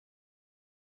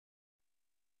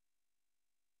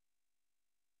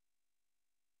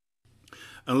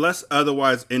Unless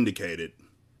otherwise indicated,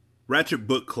 Ratchet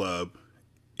Book Club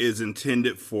is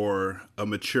intended for a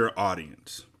mature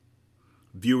audience.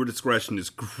 Viewer discretion is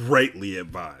greatly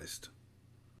advised.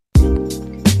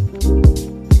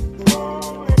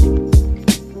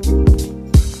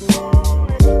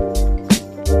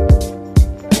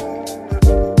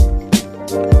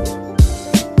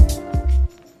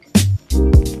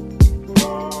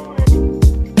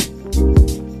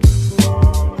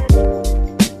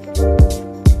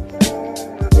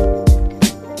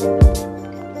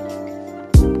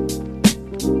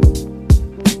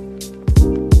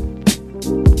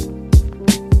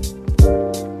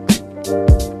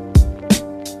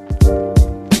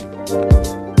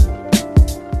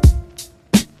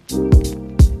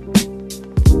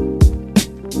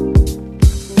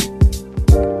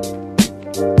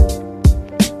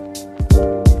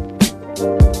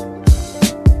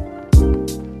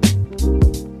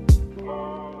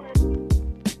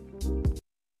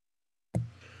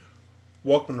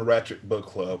 Welcome to Ratchet Book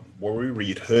Club, where we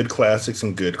read hood classics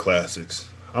and good classics.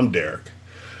 I'm Derek.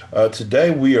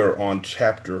 Today we are on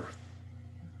chapter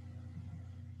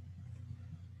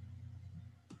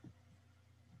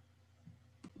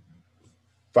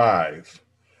 5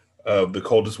 of The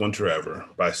Coldest Winter Ever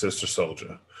by Sister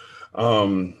Soldier.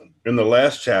 In the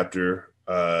last chapter,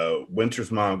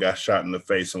 Winter's mom got shot in the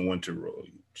face and Winter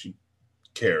really, she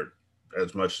cared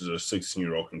as much as a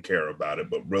 16-year-old can care about it,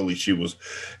 but really she was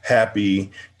happy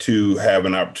to have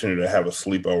an opportunity to have a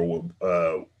sleepover with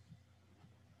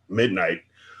Midnight,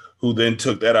 who then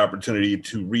took that opportunity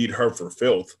to read her for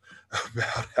filth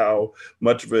about how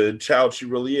much of a child she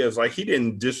really is. Like, he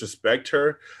didn't disrespect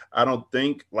her. I don't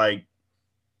think, like,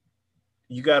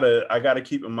 I gotta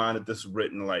keep in mind that this is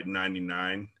written like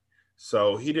 99.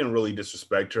 So he didn't really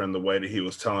disrespect her in the way that he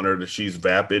was telling her that she's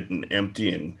vapid and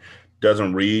empty and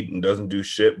doesn't read and doesn't do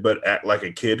shit, but act like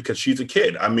a kid because she's a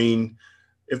kid. I mean,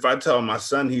 if I tell my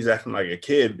son he's acting like a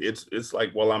kid, it's like,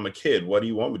 well, I'm a kid. What do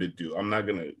you want me to do?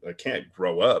 I can't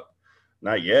grow up,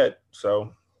 not yet.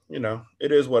 So,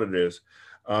 it is what it is.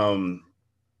 Um,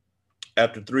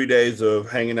 After 3 days of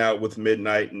hanging out with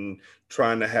Midnight and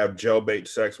trying to have jailbait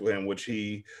sex with him, which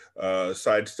he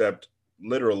sidestepped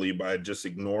literally by just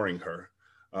ignoring her.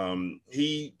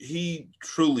 He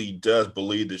truly does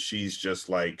believe that she's just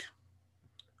like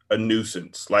a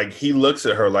nuisance. Like, he looks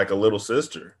at her like a little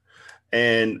sister.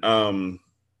 And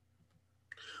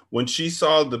when she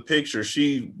saw the picture,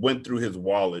 she went through his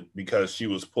wallet because she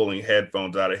was pulling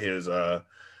headphones out of his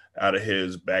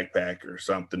backpack or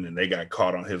something, and they got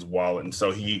caught on his wallet. And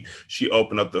so she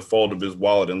opened up the fold of his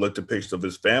wallet and looked at pictures of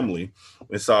his family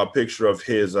and saw a picture of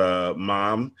his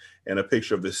mom and a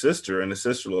picture of his sister, and the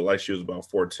sister looked like she was about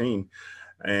 14.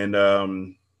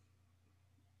 And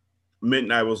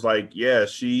Midnight was like, yeah,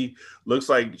 she looks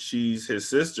like she's his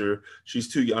sister.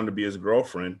 She's too young to be his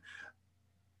girlfriend.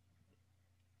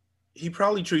 He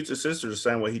probably treats his sister the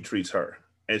same way he treats her.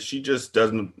 And she just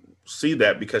doesn't see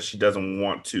that because she doesn't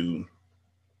want to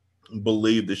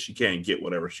believe that she can't get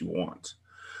whatever she wants.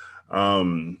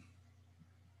 Um,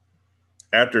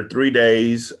 After 3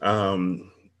 days,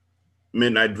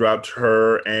 Midnight dropped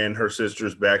her and her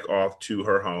sisters back off to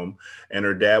her home, and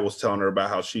her dad was telling her about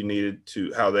how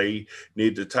they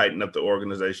needed to tighten up the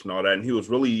organization, all that. And he was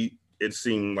really, it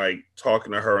seemed like,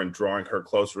 talking to her and drawing her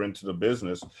closer into the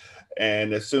business.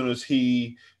 And as soon as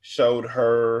he showed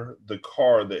her the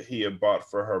car that he had bought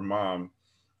for her mom,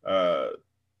 uh,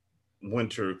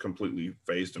 Winter completely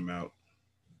phased him out.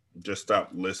 Just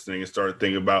stopped listening and started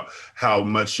thinking about how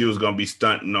much she was going to be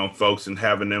stunting on folks and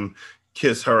having them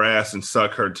kiss her ass and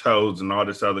suck her toes and all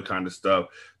this other kind of stuff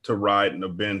to ride in a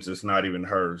Benz that's not even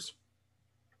hers.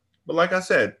 But like I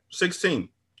said, 16.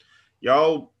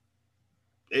 Y'all,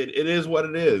 it is what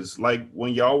it is. Like,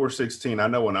 when y'all were 16, I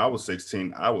know when I was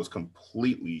 16, I was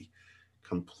completely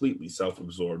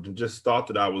self-absorbed and just thought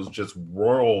that I was just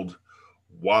world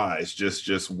wise,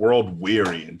 just world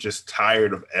weary and just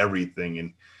tired of everything.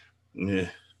 And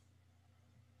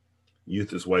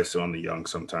youth is wasted on the young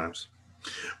sometimes.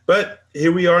 But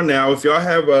here we are now. If y'all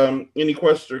have any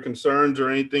questions or concerns or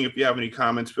anything, if you have any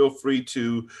comments, feel free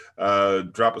to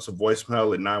drop us a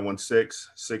voicemail at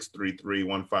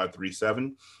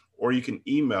 916-633-1537, or you can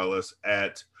email us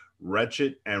at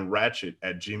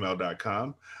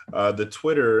wretchedandratchet@gmail.com. The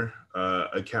Twitter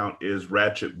account is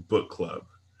Ratchet Book Club.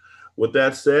 With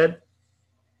that said,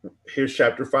 here's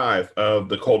chapter 5 of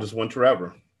The Coldest Winter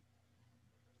Ever.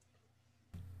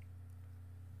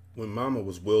 When Mama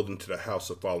was wheeled into the house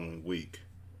the following week,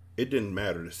 it didn't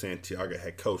matter that Santiago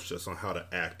had coached us on how to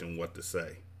act and what to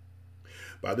say.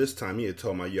 By this time, he had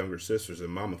told my younger sisters that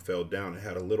Mama fell down and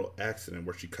had a little accident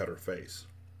where she cut her face.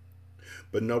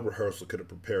 But no rehearsal could have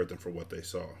prepared them for what they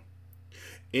saw.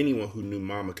 Anyone who knew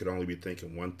Mama could only be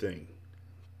thinking one thing.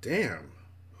 Damn,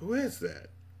 who is that?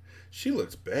 She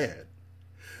looks bad.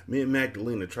 Me and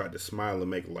Magdalena tried to smile and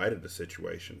make light of the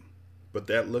situation. But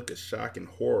that look of shock and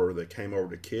horror that came over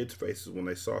the kids' faces when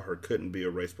they saw her couldn't be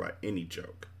erased by any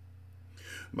joke.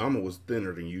 Mama was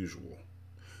thinner than usual.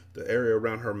 The area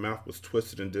around her mouth was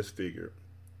twisted and disfigured.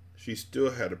 She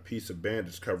still had a piece of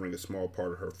bandage covering a small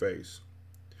part of her face.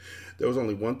 There was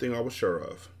only one thing I was sure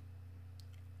of.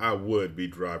 I would be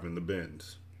driving the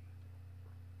Benz.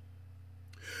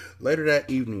 Later that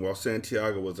evening, while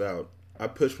Santiago was out, I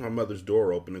pushed my mother's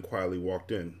door open and quietly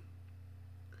walked in.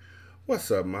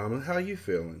 "What's up, Mama? How you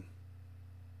feeling?"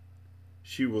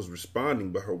 She was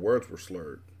responding, but her words were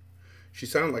slurred. She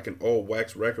sounded like an old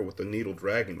wax record with a needle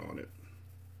dragging on it.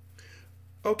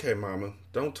 "Okay, Mama,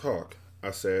 don't talk,"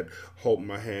 I said, holding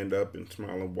my hand up and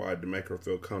smiling wide to make her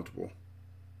feel comfortable.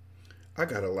 "I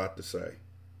got a lot to say.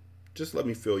 Just let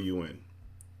me fill you in.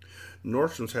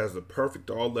 Nordstrom's has the perfect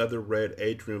all-leather red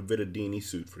Adrian Vittadini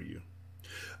suit for you.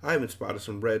 I even spotted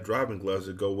some red driving gloves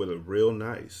that go with it real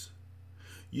nice.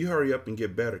 You hurry up and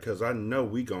get better, 'cause I know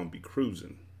we gonna be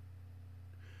cruising."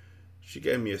 She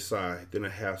gave me a sigh, then a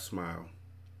half smile.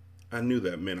 I knew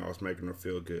that meant I was making her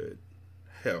feel good.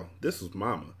 Hell, this was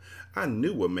Mama. I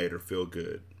knew what made her feel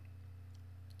good.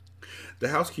 "The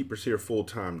housekeeper's here full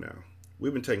time now.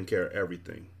 We've been taking care of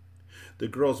everything. The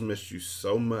girls missed you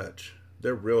so much.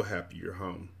 They're real happy you're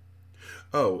home.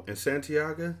 Oh, and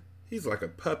Santiago, he's like a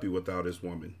puppy without his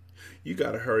woman. You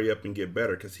gotta hurry up and get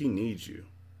better, 'cause he needs you."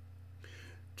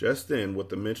 Just then, with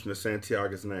the mention of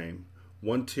Santiago's name,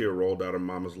 one tear rolled out of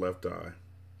Mama's left eye.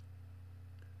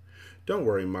 "Don't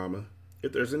worry, Mama.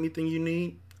 If there's anything you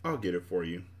need, I'll get it for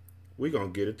you. We gonna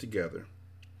get it together."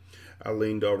 I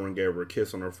leaned over and gave her a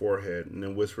kiss on her forehead and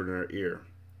then whispered in her ear,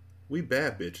 "We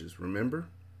bad bitches, remember?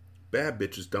 Bad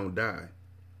bitches don't die."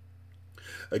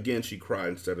 Again, she cried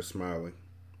instead of smiling.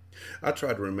 I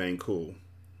tried to remain cool.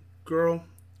 "Girl,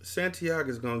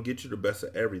 Santiago's gonna get you the best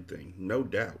of everything, no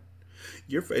doubt.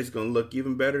 Your face gonna look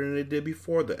even better than it did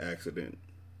before the accident."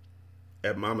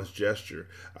 At Mama's gesture,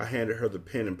 I handed her the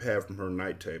pen and pad from her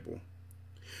night table.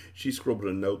 She scribbled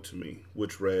a note to me,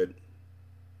 which read,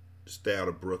 "Stay out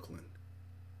of Brooklyn."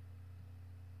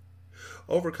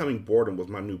 Overcoming boredom was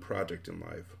my new project in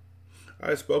life. I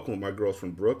had spoken with my girls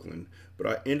from Brooklyn, but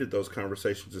I ended those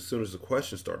conversations as soon as the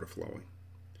questions started flowing.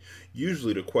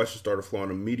 Usually the questions started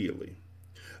flowing immediately.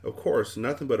 Of course,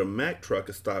 nothing but a Mack truck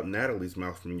could stop Natalie's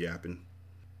mouth from yapping.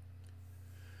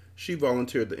 She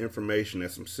volunteered the information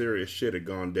that some serious shit had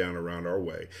gone down around our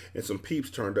way, and some peeps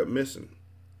turned up missing.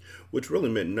 Which really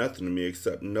meant nothing to me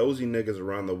except nosy niggas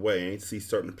around the way ain't see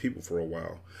certain people for a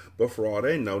while. But for all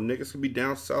they know, niggas could be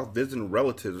down south visiting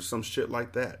relatives or some shit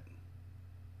like that.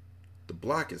 "The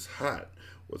block is hot,"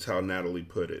 was how Natalie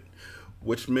put it,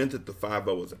 which meant that the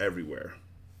 5-0 was everywhere.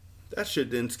 That shit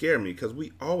didn't scare me, because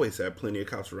we always had plenty of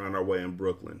cops around our way in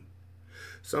Brooklyn.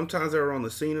 Sometimes they were on the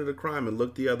scene of the crime and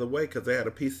looked the other way because they had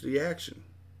a piece of the action.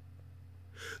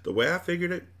 The way I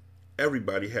figured it,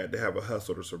 everybody had to have a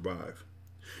hustle to survive.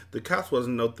 The cops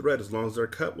wasn't no threat as long as their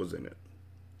cut was in it.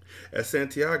 As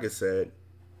Santiago said,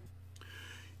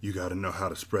 "You gotta know how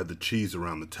to spread the cheese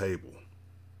around the table."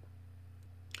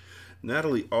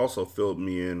 Natalie also filled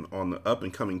me in on the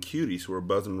up-and-coming cuties who were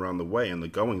buzzing around the way and the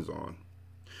goings-on.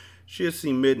 She had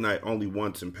seen Midnight only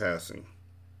once in passing.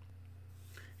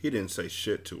 He didn't say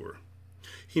shit to her.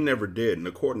 He never did, and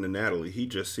according to Natalie, he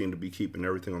just seemed to be keeping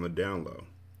everything on the down low.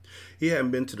 He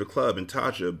hadn't been to the club, and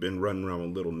Tasha had been running around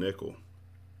with Little Nickel.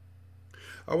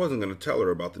 I wasn't going to tell her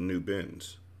about the new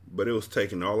Benz, but it was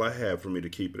taking all I had for me to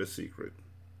keep it a secret.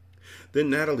 Then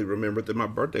Natalie remembered that my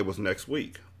birthday was next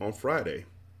week, on Friday.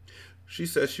 She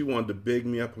said she wanted to big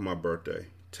me up on my birthday,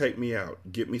 take me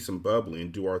out, get me some bubbly,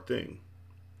 and do our thing.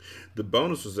 The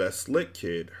bonus was that Slick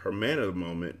Kid, her man at the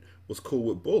moment, was cool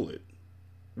with Bullet.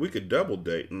 We could double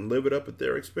date and live it up at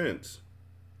their expense.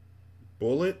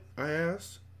 "Bullet?" I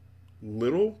asked.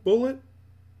 "Little Bullet?"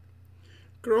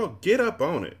 "Girl, get up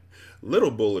on it.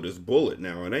 Little Bullet is Bullet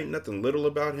now, and ain't nothing little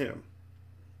about him."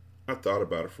 I thought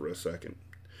about it for a second.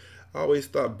 I always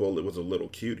thought Bullet was a little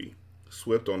cutie.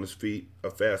 Swift on his feet, a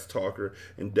fast talker,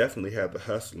 and definitely had the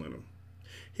hustle in him.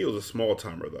 He was a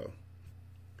small-timer, though.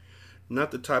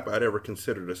 Not the type I'd ever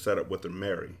consider to set up with or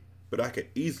marry, but I could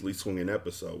easily swing an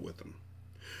episode with him.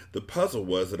 The puzzle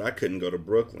was that I couldn't go to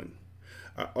Brooklyn.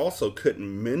 I also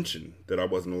couldn't mention that I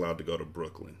wasn't allowed to go to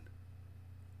Brooklyn.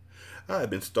 I had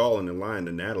been stalling and lying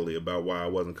to Natalie about why I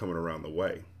wasn't coming around the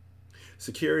way.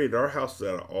 Security at our house was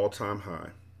at an all-time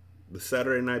high. The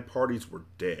Saturday night parties were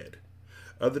dead.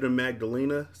 Other than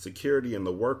Magdalena, security, and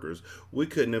the workers, we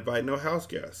couldn't invite no house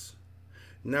guests.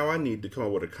 Now I need to come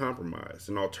up with a compromise,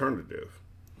 an alternative.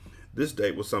 This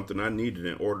date was something I needed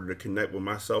in order to connect with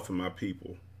myself and my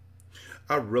people.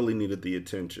 I really needed the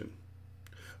attention.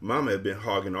 Mama had been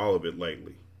hogging all of it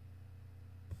lately.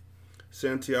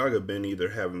 Santiago had been either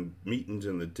having meetings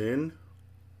in the den,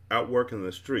 out working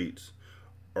the streets,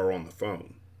 or on the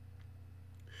phone.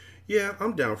 Yeah,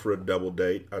 I'm down for a double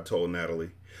date, I told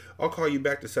Natalie. I'll call you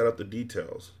back to set up the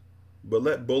details. But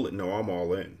let Bullet know I'm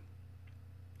all in.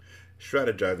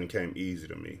 Strategizing came easy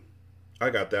to me. I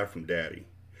got that from Daddy.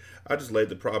 I just laid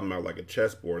the problem out like a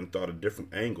chessboard and thought of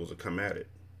different angles to come at it.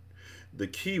 The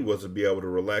key was to be able to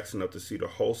relax enough to see the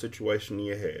whole situation in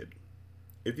your head.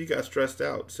 If you got stressed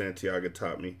out, Santiago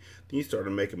taught me, then you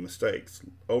started making mistakes,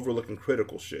 overlooking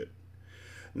critical shit.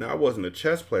 Now, I wasn't a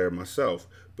chess player myself,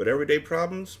 but everyday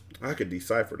problems, I could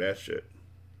decipher that shit.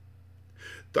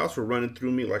 Thoughts were running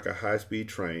through me like a high-speed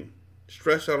train.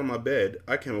 Stretched out on my bed,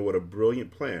 I came up with a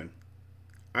brilliant plan.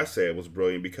 I say it was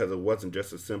brilliant because it wasn't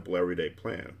just a simple everyday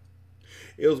plan.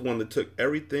 It was one that took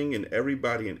everything and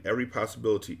everybody and every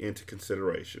possibility into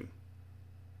consideration.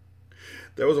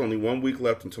 There was only 1 week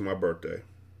left until my birthday.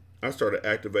 I started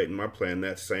activating my plan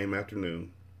that same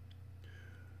afternoon.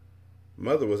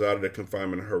 Mother was out of the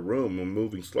confinement in her room and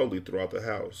moving slowly throughout the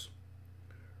house.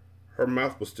 Her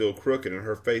mouth was still crooked and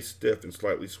her face stiff and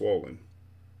slightly swollen.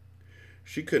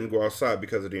 She couldn't go outside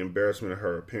because of the embarrassment of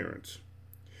her appearance.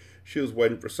 She was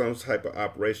waiting for some type of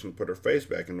operation to put her face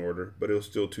back in order, but it was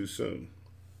still too soon.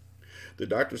 The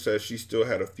doctor said she still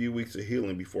had a few weeks of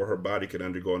healing before her body could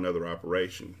undergo another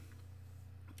operation.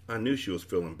 I knew she was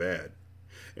feeling bad.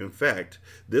 In fact,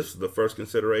 this was the first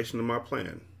consideration of my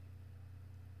plan.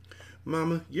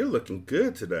 Mama, you're looking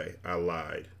good today, I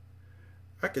lied.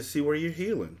 I can see where you're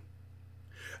healing.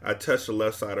 I touched the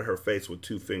left side of her face with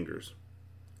 2 fingers.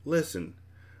 Listen,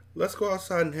 let's go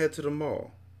outside and head to the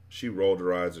mall. She rolled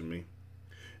her eyes at me.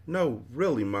 No,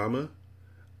 really, Mama.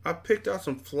 I picked out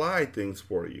some fly things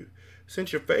for you.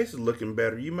 Since your face is looking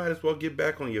better, you might as well get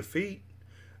back on your feet.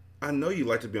 I know you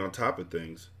like to be on top of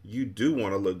things. You do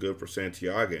want to look good for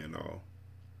Santiago and all.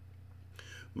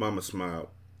 Mama smiled.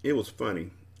 It was funny.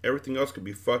 Everything else could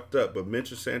be fucked up, but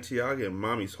mention Santiago and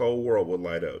Mommy's whole world would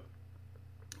light up.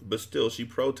 But still, she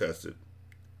protested.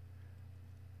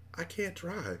 I can't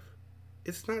drive.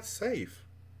 It's not safe.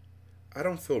 I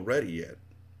don't feel ready yet.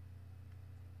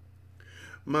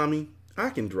 Mommy, I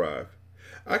can drive.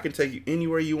 I can take you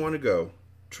anywhere you want to go.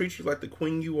 Treat you like the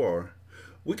queen you are.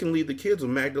 We can leave the kids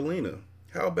with Magdalena.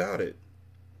 How about it?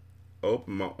 I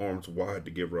opened my arms wide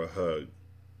to give her a hug.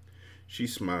 She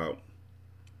smiled.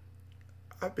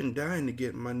 I've been dying to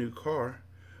get in my new car,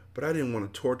 but I didn't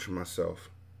want to torture myself.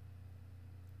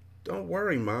 Don't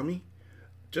worry, Mommy.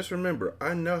 Just remember,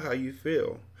 I know how you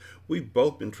feel. We've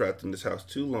both been trapped in this house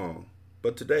too long,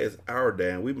 but today is our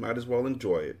day and we might as well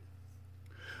enjoy it.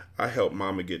 I helped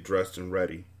Mama get dressed and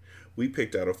ready. We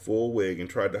picked out a full wig and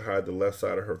tried to hide the left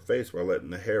side of her face while letting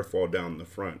the hair fall down in the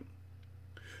front.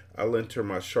 I lent her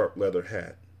my sharp leather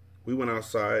hat. We went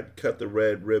outside, cut the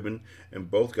red ribbon, and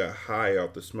both got high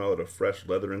off the smell of the fresh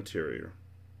leather interior.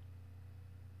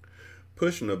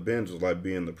 Pushing a Benz was like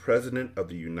being the President of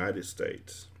the United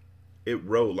States. It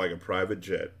rode like a private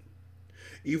jet.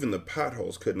 Even the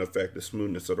potholes couldn't affect the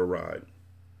smoothness of the ride.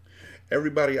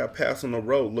 Everybody I passed on the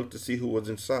road looked to see who was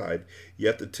inside,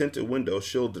 yet the tinted windows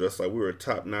shielded us like we were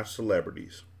top-notch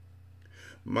celebrities.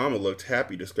 Mama looked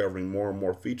happy discovering more and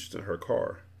more features in her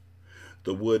car.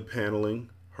 The wood paneling,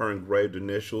 her engraved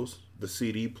initials, the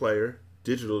CD player,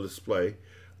 digital display,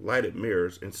 lighted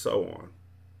mirrors, and so on.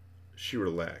 She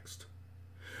relaxed.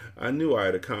 I knew I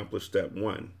had accomplished step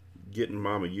 1, getting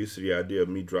Mama used to the idea of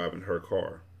me driving her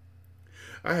car.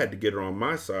 I had to get her on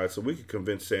my side so we could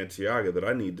convince Santiago that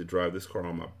I needed to drive this car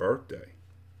on my birthday.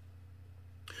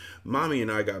 Mommy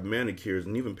and I got manicures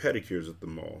and even pedicures at the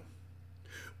mall.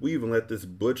 We even let this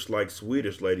butch-like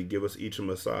Swedish lady give us each a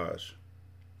massage.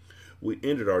 We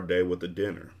ended our day with a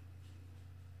dinner.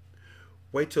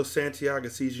 Wait till Santiago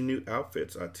sees your new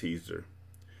outfits, I teased her.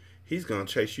 He's going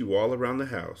to chase you all around the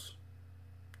house.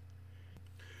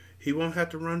 He won't have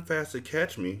to run fast to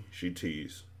catch me, she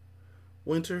teased.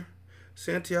 Winter,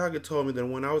 Santiago told me that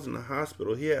when I was in the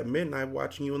hospital, he had midnight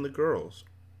watching you and the girls.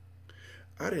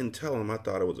 I didn't tell him I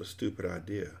thought it was a stupid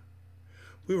idea.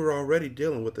 We were already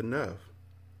dealing with enough.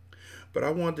 But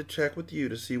I wanted to check with you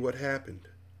to see what happened.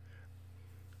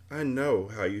 I know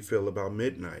how you feel about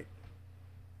midnight.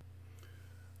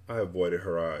 I avoided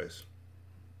her eyes.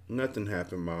 Nothing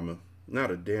happened, Mama.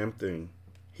 Not a damn thing.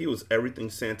 He was everything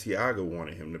Santiago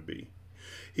wanted him to be.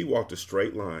 He walked a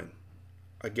straight line.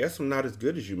 I guess I'm not as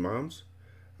good as you, Moms.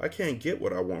 I can't get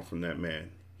what I want from that man.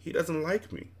 He doesn't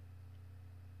like me.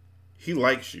 He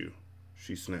likes you,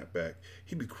 she snapped back.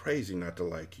 He'd be crazy not to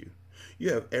like you.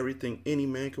 You have everything any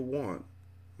man could want.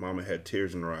 Mama had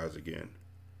tears in her eyes again.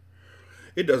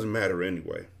 It doesn't matter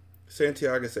anyway.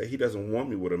 Santiago said he doesn't want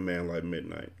me with a man like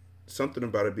Midnight. Something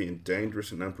about it being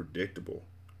dangerous and unpredictable.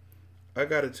 I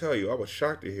gotta tell you, I was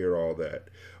shocked to hear all that.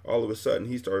 All of a sudden,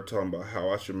 he started talking about how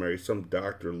I should marry some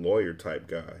doctor, lawyer type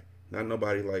guy, not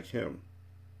nobody like him.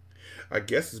 I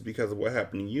guess it's because of what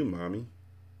happened to you, Mommy.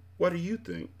 What do you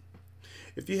think?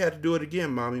 If you had to do it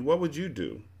again, Mommy, what would you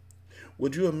do?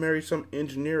 Would you have married some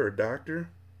engineer or doctor?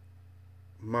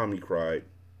 Mommy cried.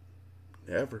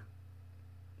 Never.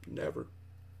 Never.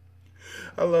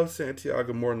 I love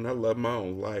Santiago more than I love my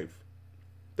own life.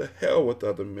 The hell with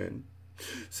other men.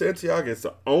 Santiago is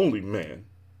the only man.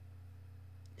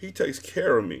 He takes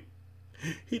care of me.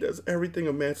 He does everything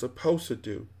a man's supposed to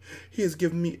do. He has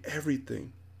given me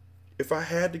everything. If I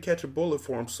had to catch a bullet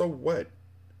for him, so what?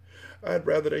 I'd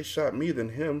rather they shot me than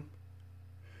him.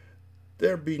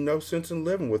 There'd be no sense in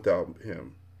living without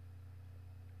him.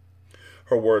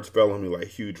 Her words fell on me like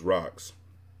huge rocks.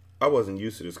 I wasn't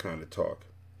used to this kind of talk.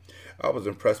 I was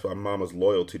impressed by Mama's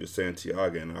loyalty to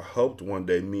Santiago, and I hoped one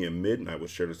day me and Midnight would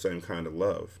share the same kind of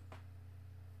love.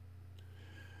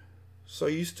 So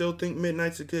you still think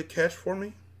Midnight's a good catch for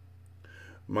me?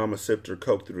 Mama sipped her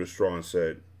Coke through the straw and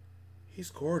said, He's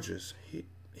gorgeous.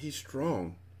 He's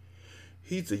strong.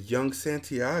 He's a young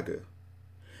Santiago.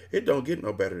 It don't get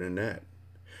no better than that.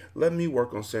 Let me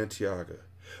work on Santiago.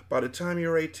 By the time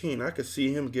you're 18, I could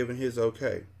see him giving his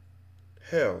okay.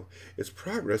 Hell, it's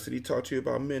progress that he taught you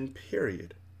about men,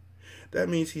 period. That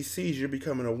means he sees you're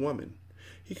becoming a woman.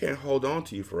 He can't hold on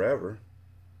to you forever.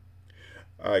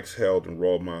 I exhaled and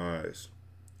rolled my eyes.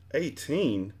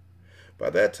 18? By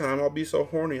that time, I'll be so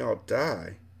horny I'll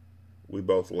die. We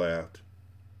both laughed.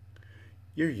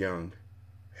 You're young.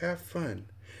 Have fun.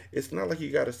 It's not like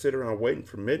you gotta sit around waiting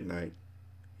for Midnight.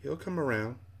 He'll come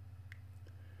around.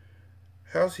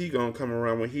 How's he gonna come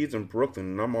around when he's in Brooklyn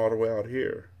and I'm all the way out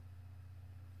here?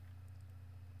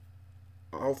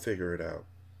 I'll figure it out.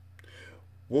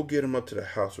 We'll get him up to the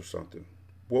house or something.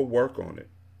 We'll work on it.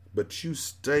 But you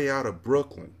stay out of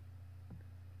Brooklyn.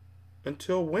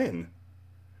 Until when?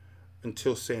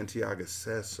 Until Santiago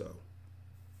says so.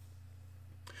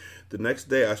 The next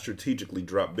day, I strategically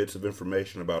dropped bits of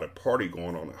information about a party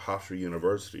going on at Hofstra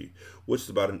University, which is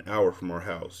about an hour from our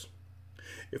house.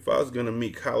 If I was going to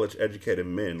meet college-educated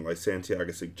men like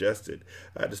Santiago suggested,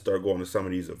 I had to start going to some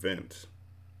of these events.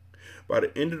 By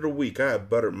the end of the week, I had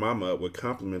buttered Mama up with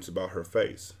compliments about her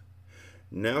face.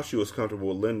 Now she was comfortable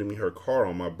with lending me her car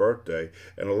on my birthday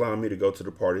and allowing me to go to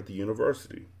the party at the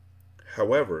university.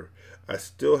 However, I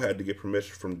still had to get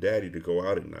permission from Daddy to go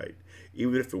out at night,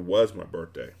 even if it was my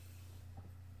birthday.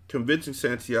 Convincing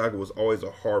Santiago was always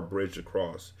a hard bridge to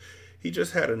cross. He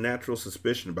just had a natural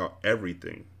suspicion about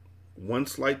everything. One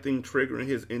slight thing triggering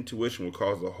his intuition would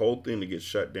cause the whole thing to get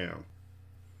shut down.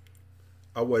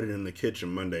 I waited in the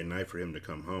kitchen Monday night for him to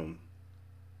come home.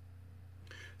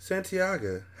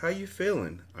 Santiago, how you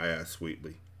feeling? I asked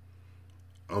sweetly.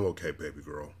 I'm okay, baby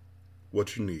girl.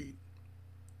 What you need?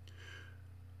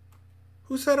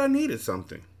 Who said I needed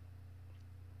something?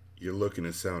 You're looking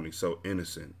and sounding so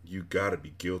innocent. You gotta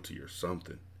be guilty or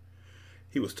something.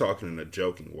 He was talking in a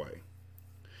joking way.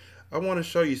 I want to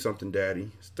show you something, Daddy.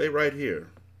 Stay right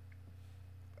here.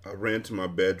 I ran to my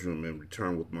bedroom and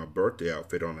returned with my birthday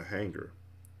outfit on a hanger.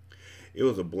 It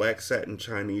was a black satin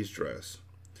Chinese dress.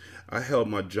 I held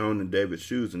my Joan and David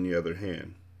shoes in the other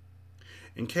hand.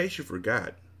 In case you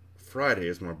forgot, Friday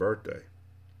is my birthday.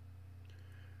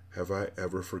 Have I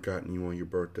ever forgotten you on your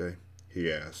birthday?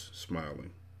 He asked,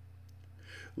 smiling.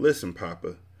 Listen,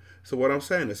 Papa. So what I'm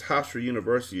saying is Hofstra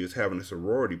University is having a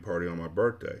sorority party on my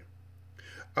birthday.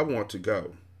 I want to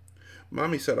go.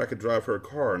 Mommy said I could drive her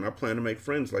car, and I plan to make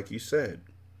friends like you said.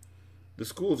 The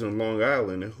school's in Long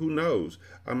Island, and who knows,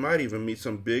 I might even meet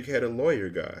some big-headed lawyer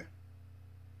guy.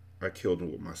 I killed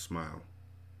him with my smile.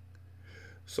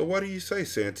 So what do you say,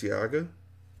 Santiago?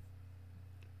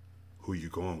 Who you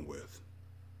going with?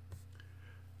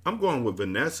 I'm going with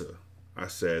Vanessa, I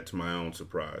said to my own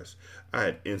surprise. I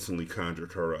had instantly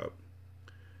conjured her up.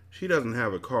 She doesn't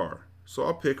have a car, so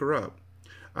I'll pick her up.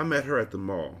 I met her at the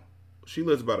mall. She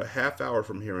lives about a half hour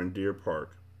from here in Deer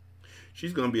Park.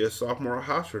 She's going to be a sophomore at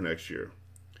Hofstra next year.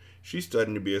 She's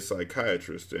studying to be a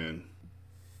psychiatrist and...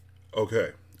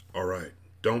 Okay, all right,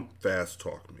 don't fast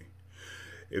talk me.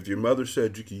 If your mother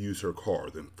said you could use her car,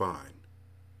 then fine.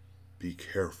 Be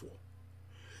careful.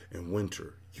 In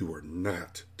winter, you are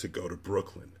not to go to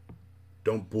Brooklyn.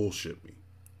 Don't bullshit me.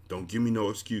 Don't give me no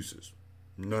excuses.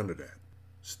 None of that.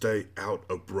 Stay out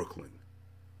of Brooklyn.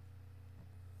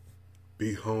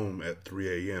 Be home at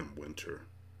 3 a.m., Winter.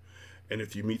 And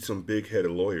if you meet some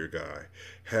big-headed lawyer guy,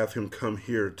 have him come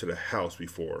here to the house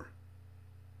before.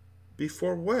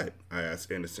 Before what? I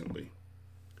asked innocently.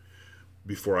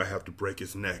 Before I have to break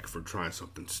his neck for trying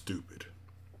something stupid.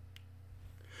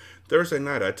 Thursday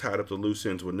night, I tied up the loose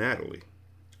ends with Natalie.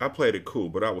 I played it cool,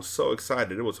 but I was so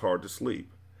excited it was hard to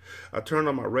sleep. I turned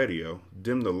on my radio,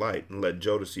 dimmed the light, and let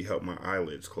Jodeci help my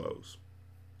eyelids close.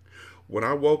 When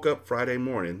I woke up Friday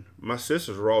morning, my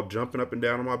sisters were all jumping up and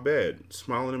down on my bed,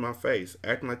 smiling in my face,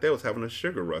 acting like they was having a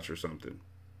sugar rush or something.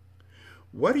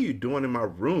 What are you doing in my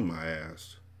room? I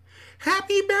asked.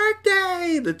 Happy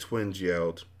birthday! The twins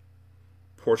yelled.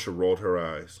 Portia rolled her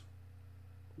eyes.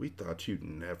 We thought you'd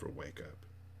never wake up.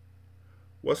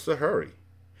 What's the hurry?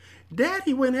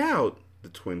 Daddy went out, the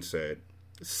twins said.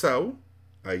 So?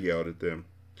 I yelled at them.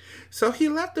 So he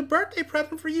left a birthday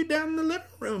present for you down in the living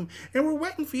room, and we're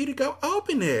waiting for you to go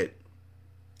open it.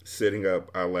 Sitting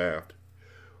up, I laughed.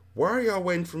 Why are y'all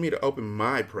waiting for me to open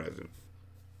my present?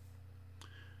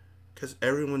 Because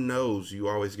everyone knows you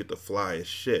always get the flyest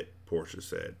shit, Portia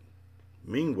said.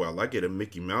 Meanwhile, I get a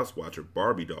Mickey Mouse watch or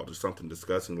Barbie doll or something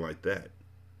disgusting like that.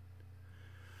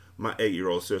 My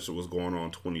 8-year-old sister was going on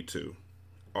 22,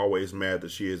 always mad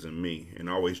that she isn't me, and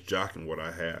always jocking what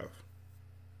I have.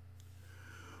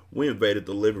 We invaded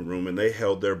the living room, and they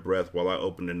held their breath while I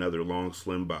opened another long,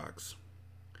 slim box.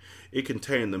 It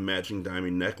contained the matching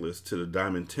diamond necklace to the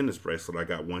diamond tennis bracelet I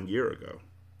got 1 year ago.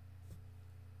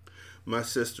 My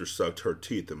sister sucked her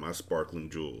teeth at my sparkling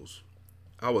jewels.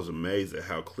 I was amazed at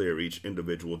how clear each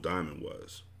individual diamond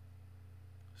was.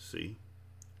 See?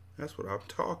 That's what I'm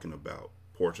talking about,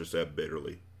 Portia said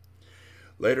bitterly.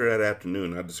 Later that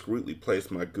afternoon, I discreetly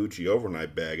placed my Gucci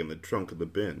overnight bag in the trunk of the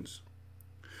Benz.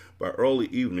 By early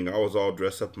evening, I was all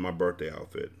dressed up in my birthday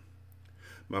outfit.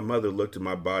 My mother looked at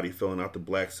my body filling out the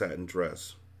black satin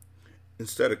dress.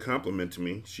 Instead of complimenting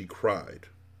me, she cried.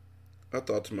 I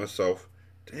thought to myself,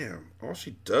 damn, all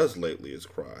she does lately is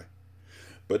cry.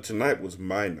 But tonight was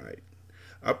my night.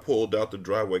 I pulled out the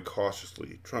driveway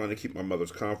cautiously, trying to keep my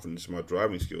mother's confidence in my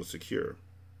driving skills secure.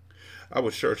 I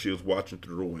was sure she was watching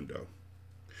through the window.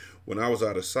 When I was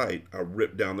out of sight, I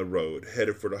ripped down the road,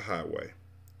 headed for the highway.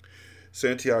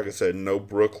 Santiago said no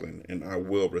Brooklyn, and I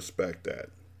will respect that.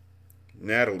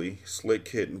 Natalie, Slick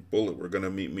Kid, and Bullet were going to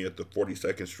meet me at the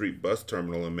 42nd Street bus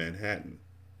terminal in Manhattan.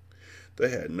 They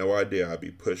had no idea I'd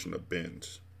be pushing a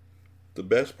Benz. The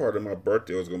best part of my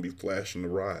birthday was going to be flashing the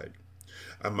ride.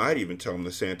 I might even tell them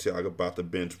that Santiago bought the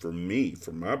Benz for me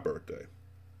for my birthday.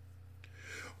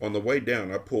 On the way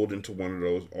down, I pulled into one of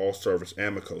those all-service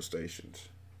Amico stations.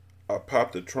 I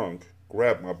popped the trunk,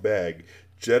 grabbed my bag,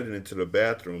 jetted into the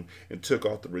bathroom, and took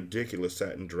off the ridiculous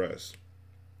satin dress.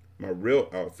 My real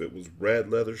outfit was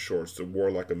red leather shorts that wore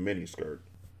like a miniskirt.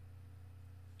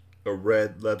 A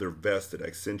red leather vest that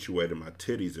accentuated my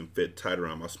titties and fit tight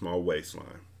around my small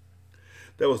waistline.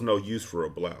 There was no use for a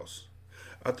blouse.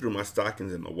 I threw my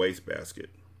stockings in the wastebasket.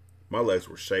 My legs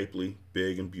were shapely,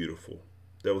 big, and beautiful.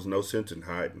 There was no sense in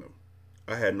hiding them.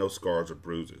 I had no scars or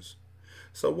bruises.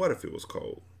 So what if it was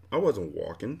cold? I wasn't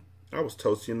walking. I was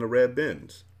toasty in the red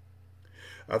Benz.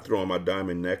 I threw on my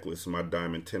diamond necklace and my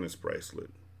diamond tennis bracelet.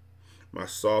 My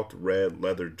soft red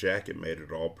leather jacket made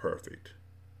it all perfect.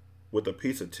 With a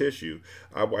piece of tissue,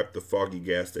 I wiped the foggy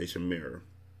gas station mirror.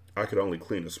 I could only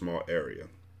clean a small area.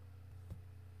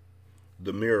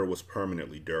 The mirror was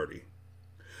permanently dirty.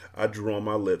 I drew on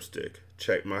my lipstick,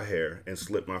 checked my hair, and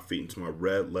slipped my feet into my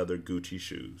red leather Gucci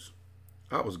shoes.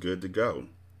 I was good to go.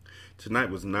 Tonight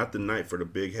was not the night for the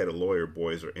big-headed lawyer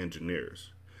boys or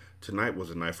engineers. Tonight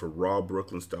was a night for raw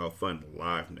Brooklyn-style fun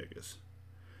live niggas.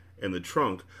 In the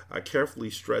trunk, I carefully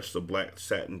stretched the black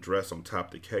satin dress on top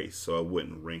of the case so it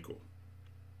wouldn't wrinkle.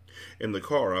 In the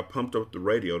car, I pumped up the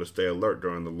radio to stay alert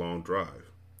during the long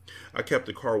drive. I kept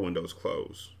the car windows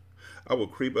closed. I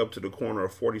would creep up to the corner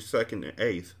of 42nd and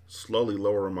 8th, slowly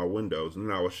lowering my windows, and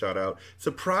then I would shout out,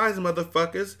 "Surprise,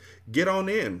 motherfuckers! Get on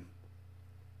in!"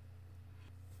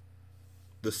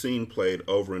 The scene played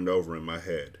over and over in my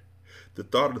head. The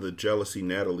thought of the jealousy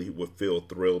Natalie would feel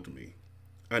thrilled me.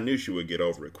 I knew she would get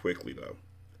over it quickly, though.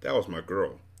 That was my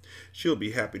girl. She would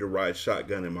be happy to ride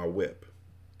shotgun in my whip.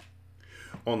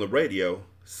 On the radio,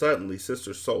 suddenly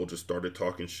Sister Soul just started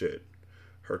talking shit,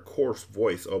 her coarse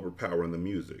voice overpowering the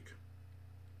music.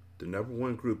 The number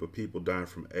one group of people dying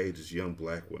from AIDS is young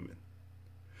black women.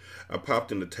 I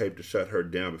popped in the tape to shut her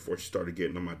down before she started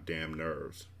getting on my damn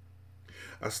nerves.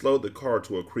 I slowed the car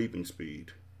to a creeping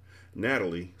speed.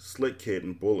 Natalie, Slick Kid,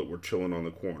 and Bullet were chilling on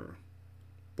the corner.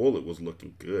 Bullet was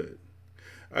looking good.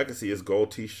 I could see his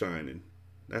gold teeth shining.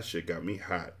 That shit got me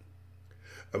hot.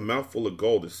 A mouthful of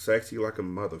gold is sexy like a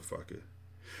motherfucker.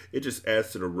 It just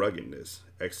adds to the ruggedness,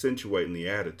 accentuating the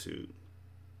attitude.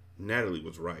 Natalie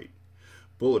was right.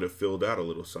 Bullet had filled out a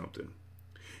little something.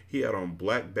 He had on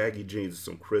black baggy jeans and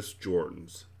some crisp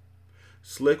Jordans.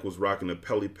 Slick was rocking a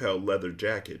Pelly-Pel leather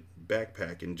jacket,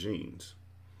 backpack, and jeans.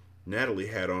 Natalie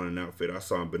had on an outfit I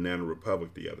saw in Banana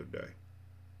Republic the other day.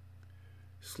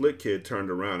 Slick Kid turned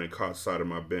around and caught sight of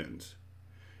my Benz.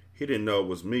 He didn't know it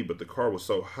was me, but the car was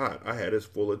so hot I had his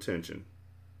full attention.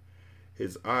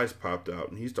 His eyes popped out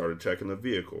and he started checking the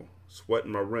vehicle,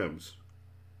 sweating my rims,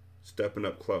 stepping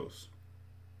up close.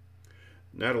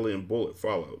 Natalie and Bullet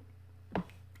followed.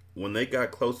 When they got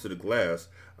close to the glass,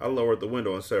 I lowered the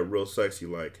window and said real sexy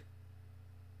like,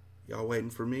 "Y'all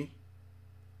waiting for me?"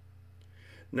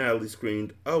 Natalie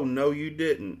screamed, "Oh, no you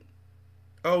didn't."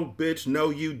 "Oh, bitch,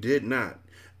 no you did not.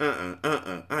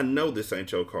 I know this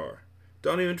ain't your car.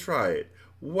 Don't even try it."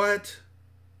 "What?"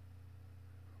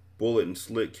 Bullet and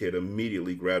Slick Kid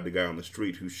immediately grabbed the guy on the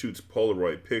street who shoots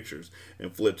Polaroid pictures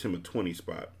and flipped him a 20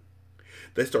 spot.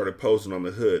 They started posing on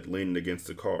the hood, leaning against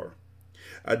the car.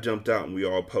 I jumped out and we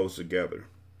all posed together.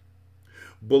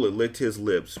 Bullet licked his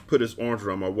lips, put his arms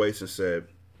around my waist and said,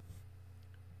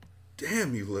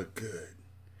 "Damn, you look good."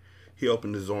 He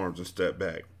opened his arms and stepped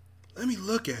back. "Let me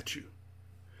look at you."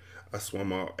 I swung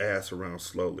my ass around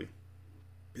slowly.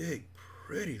 "Big,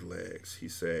 pretty legs," he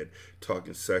said,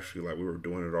 talking sexually like we were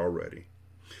doing it already.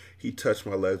 He touched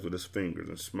my legs with his fingers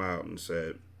and smiled and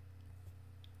said,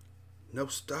 "No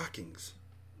stockings.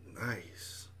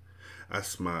 Nice." I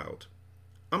smiled.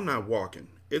 "I'm not walking.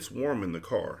 It's warm in the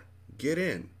car. Get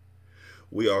in."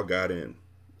 We all got in.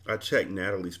 I checked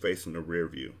Natalie's face in the rear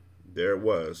view. There it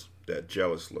was, that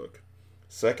jealous look.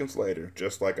 Seconds later,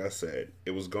 just like I said,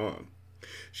 it was gone.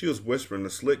 She was whispering to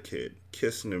Slick Kid,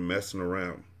 kissing and messing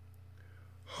around.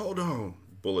 "Hold on,"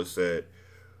 Bullet said.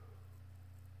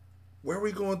 "Where are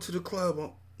we going to the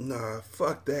club?" "Nah,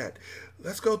 fuck that.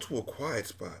 Let's go to a quiet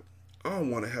spot. I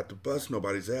don't want to have to bust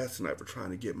nobody's ass tonight for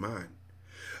trying to get mine.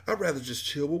 I'd rather just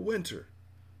chill with Winter.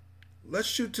 Let's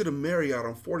shoot to the Marriott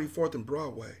on 44th and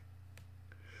Broadway."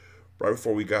 Right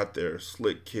before we got there,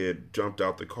 Slick Kid jumped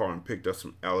out the car and picked up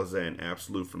some Alizé and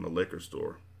Absolute from the liquor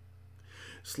store.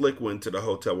 Slick went to the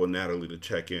hotel with Natalie to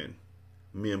check in.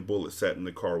 Me and Bullet sat in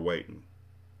the car waiting.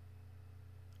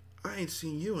 "I ain't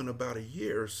seen you in about a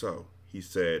year or so," he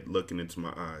said, looking into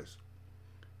my eyes.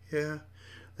 "Yeah,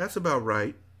 that's about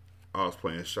right." I was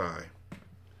playing shy.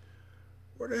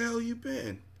 "Where the hell you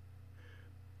been?"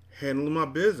 "Handling my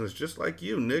business, just like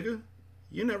you, nigga.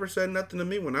 You never said nothing to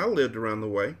me when I lived around the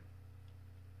way."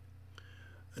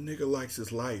 "A nigga likes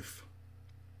his life,"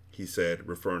 he said,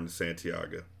 referring to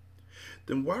Santiago.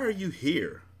 "Then why are you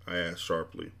here?" I asked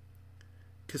sharply.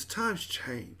 "'Cause times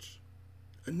change.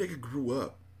 A nigga grew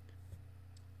up.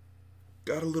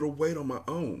 Got a little weight on my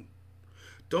own.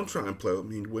 Don't try and play with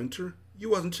me, Winter. You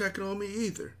wasn't checking on me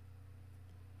either."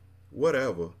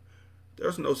 "Whatever.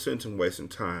 There's no sense in wasting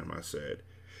time," I said.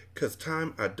 "'Cause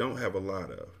time I don't have a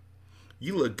lot of.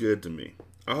 You look good to me.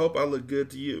 I hope I look good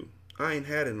to you. I ain't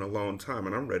had it in a long time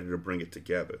and I'm ready to bring it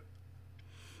together."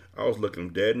 I was looking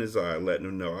him dead in his eye, letting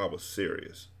him know I was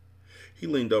serious. He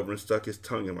leaned over and stuck his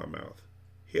tongue in my mouth.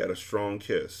 He had a strong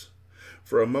kiss.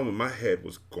 For a moment my head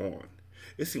was gone.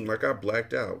 It seemed like I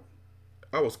blacked out.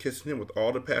 I was kissing him with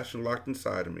all the passion locked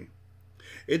inside of me.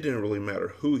 It didn't really matter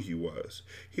who he was.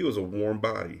 He was a warm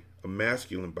body, a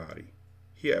masculine body.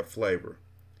 He had flavor.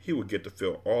 He would get to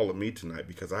feel all of me tonight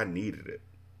because I needed it.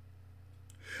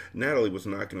 Natalie was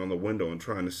knocking on the window and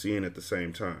trying to see in at the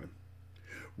same time.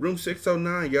 "Room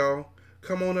 609, y'all.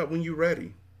 Come on up when you're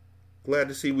ready. Glad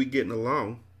to see we getting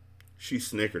along." She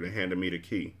snickered and handed me the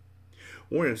key.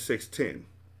 "We're in 610.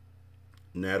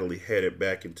 Natalie headed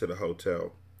back into the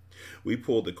hotel. We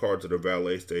pulled the car to the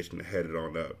valet station and headed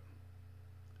on up.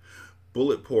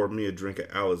 Bullet poured me a drink of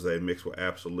Alizé mixed with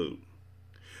Absolute.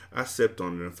 I sipped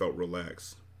on it and felt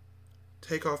relaxed.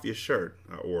 "Take off your shirt,"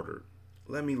 I ordered.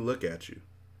 "Let me look at you."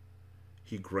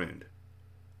 He grinned.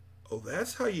 "Oh,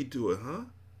 that's how you do it, huh?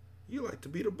 You like to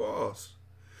be the boss."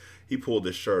 He pulled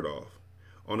his shirt off.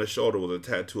 On his shoulder was a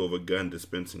tattoo of a gun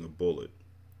dispensing a bullet.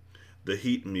 The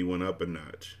heat in me went up a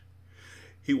notch.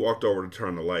 He walked over to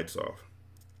turn the lights off.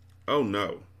 "Oh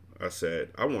no," I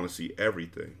said. "I want to see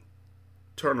everything.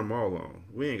 Turn them all on.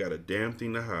 We ain't got a damn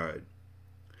thing to hide."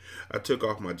 I took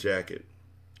off my jacket.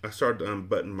 I started to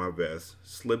unbutton my vest,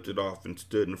 slipped it off, and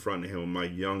stood in front of him with my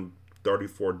young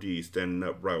 34D standing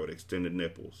upright with extended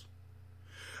nipples.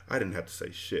 I didn't have to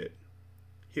say shit.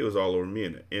 He was all over me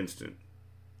in an instant.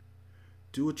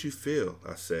 "Do what you feel,"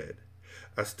 I said.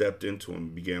 I stepped into him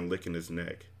and began licking his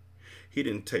neck. He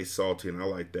didn't taste salty, and I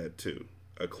liked that too.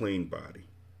 A clean body.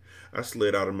 I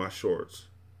slid out of my shorts.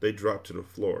 They dropped to the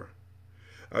floor.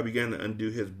 I began to undo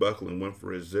his buckle and went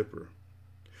for his zipper.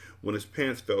 When his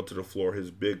pants fell to the floor,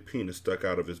 his big penis stuck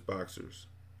out of his boxers.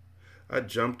 I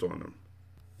jumped on him,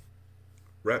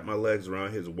 wrapped my legs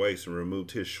around his waist, and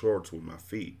removed his shorts with my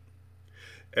feet.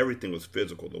 Everything was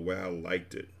physical the way I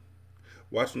liked it.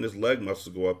 Watching his leg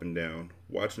muscles go up and down,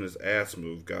 watching his ass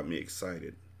move got me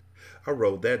excited. I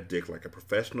rode that dick like a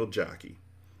professional jockey.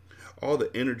 All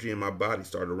the energy in my body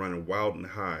started running wild and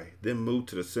high, then moved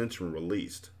to the center and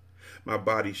released. My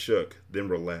body shook, then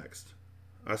relaxed.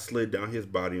 I slid down his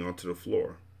body onto the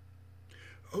floor.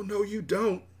 "Oh, no, you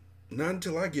don't. Not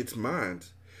until I gets mine."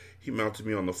 He mounted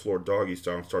me on the floor doggy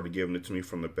style and started giving it to me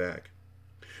from the back.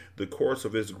 The chorus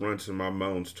of his grunts and my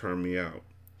moans turned me out.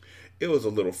 It was a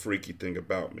little freaky thing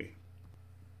about me.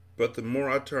 But the more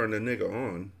I turned the nigga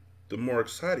on, the more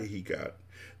excited he got,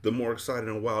 the more excited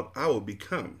and wild I would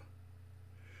become.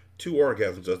 2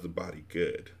 orgasms does the body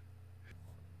good.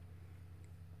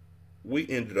 We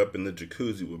ended up in the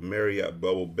jacuzzi with Marriott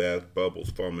bubble bath bubbles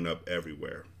foaming up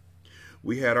everywhere.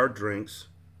 We had our drinks,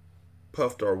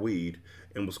 puffed our weed,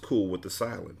 and was cool with the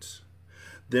silence.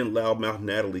 Then loudmouth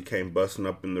Natalie came busting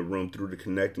up in the room through the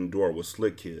connecting door with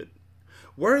Slick Kid.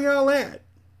 "Where y'all at?"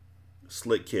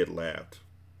 Slick Kid laughed.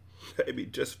 "Baby,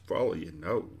 just follow your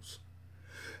nose."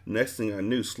 Next thing I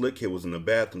knew, Slick Kid was in the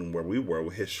bathroom where we were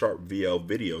with his sharp VL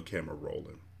video camera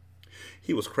rolling.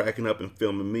 He was cracking up and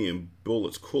filming me and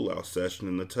Bullet's cool-out session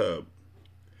in the tub.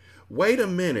 "Wait a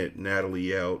minute," Natalie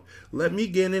yelled. "Let me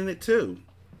get in it too.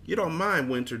 You don't mind,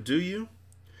 Winter, do you?"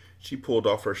 She pulled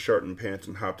off her shirt and pants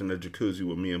and hopped in the jacuzzi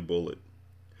with me and Bullet.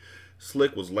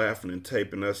 Slick was laughing and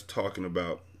taping us talking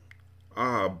about,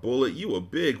 "Ah, Bullet, you a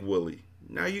big Willie.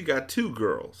 Now you got 2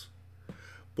 girls."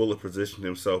 Bullet positioned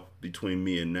himself between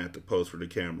me and Nat to pose for the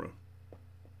camera.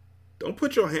 "Don't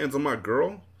put your hands on my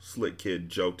girl," Slick Kid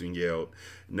joked and yelled.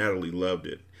 Natalie loved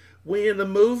it. "We in the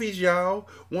movies, y'all.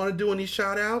 Want to do any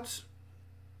shout-outs?"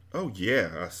 "Oh,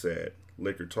 yeah," I said,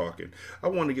 liquor talking. "I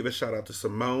want to give a shout-out to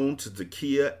Simone, to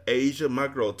Zakia, Asia, my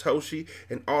girl Toshi,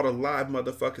 and all the live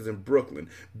motherfuckers in Brooklyn.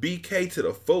 BK to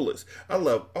the fullest. I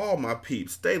love all my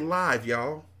peeps. Stay live,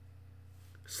 y'all."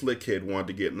 Slick Kid wanted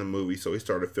to get in the movie, so he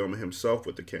started filming himself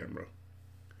with the camera.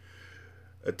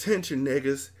 "Attention,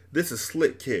 niggas. This is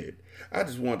Slick Kid. I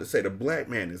just wanted to say the black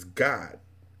man is God."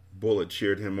 Bullet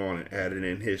cheered him on and added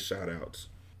in his shout-outs.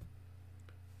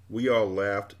 We all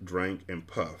laughed, drank, and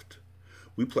puffed.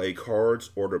 We played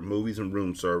cards, ordered movies and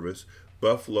room service,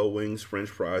 buffalo wings, french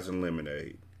fries, and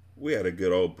lemonade. We had a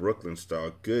good old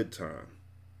Brooklyn-style good time.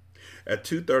 At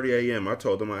 2:30 a.m., I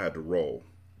told him I had to roll.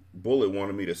 Bullet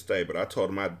wanted me to stay, but I told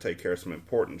him I had to take care of some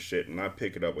important shit, and I'd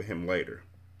pick it up with him later.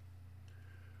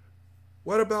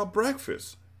 "What about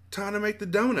breakfast? Time to make the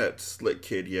donuts," Slick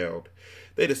Kid yelled.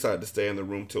 They decided to stay in the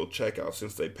room till checkout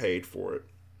since they paid for it.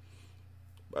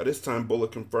 By this time,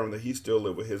 Bullet confirmed that he still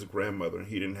lived with his grandmother and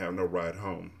he didn't have no ride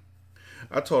home.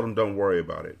 I told him don't worry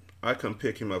about it. I'd come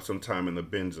pick him up sometime in the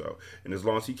benzo, and as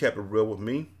long as he kept it real with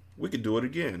me, we could do it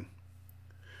again.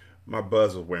 My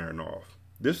buzz was wearing off.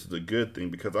 This is a good thing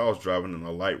because I was driving in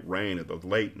a light rain at the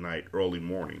late night, early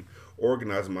morning,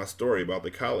 organizing my story about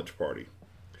the college party.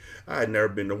 I had never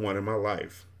been to one in my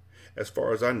life. As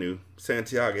far as I knew,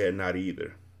 Santiago had not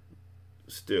either.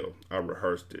 Still, I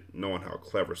rehearsed it, knowing how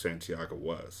clever Santiago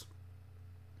was.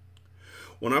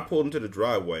 When I pulled into the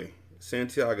driveway,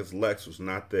 Santiago's Lex was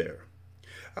not there.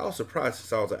 I was surprised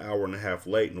since I was an hour and a half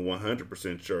late and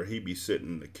 100% sure he'd be sitting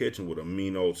in the kitchen with a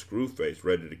mean old screw face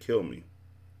ready to kill me.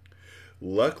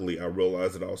 Luckily, I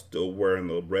realized that I was still wearing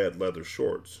the red leather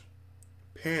shorts.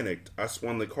 Panicked, I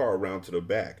swung the car around to the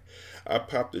back. I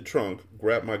popped the trunk,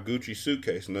 grabbed my Gucci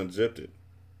suitcase, and unzipped it.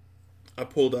 I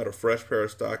pulled out a fresh pair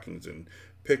of stockings and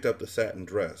picked up the satin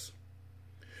dress.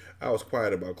 I was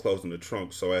quiet about closing the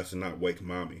trunk so as to not wake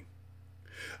Mommy.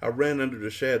 I ran under the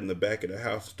shed in the back of the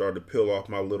house and started to peel off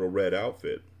my little red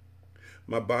outfit.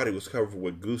 My body was covered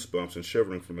with goosebumps and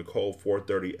shivering from the cold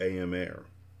 4:30 a.m. air.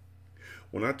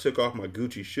 When I took off my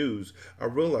Gucci shoes, I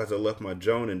realized I left my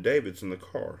Joan and David's in the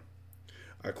car.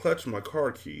 I clutched my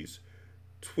car keys,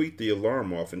 tweaked the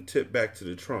alarm off, and tipped back to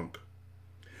the trunk.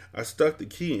 I stuck the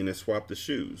key in and swapped the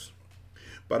shoes.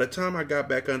 By the time I got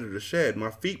back under the shed, my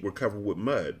feet were covered with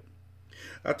mud.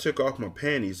 I took off my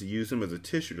panties to use them as a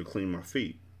tissue to clean my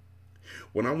feet.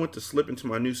 When I went to slip into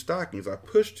my new stockings, I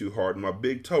pushed too hard and my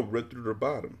big toe ripped through the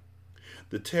bottom.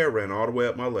 The tear ran all the way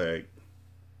up my leg.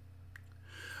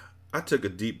 I took a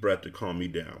deep breath to calm me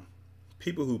down.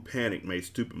 People who panic made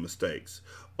stupid mistakes,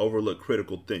 overlook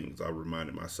critical things, I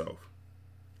reminded myself.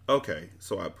 Okay,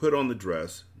 so I put on the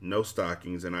dress, no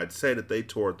stockings, and I'd say that they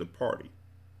tore at the party.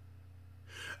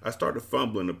 I started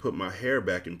fumbling to put my hair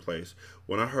back in place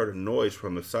when I heard a noise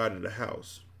from the side of the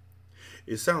house.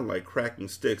 It sounded like cracking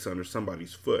sticks under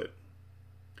somebody's foot.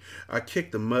 I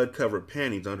kicked the mud-covered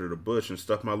panties under the bush and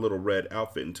stuffed my little red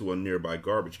outfit into a nearby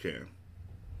garbage can.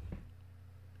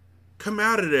 Come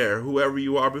out of there, whoever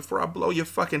you are, before I blow your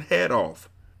fucking head off.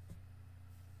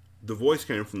 The voice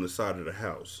came from the side of the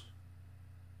house.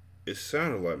 It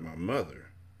sounded like my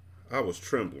mother. I was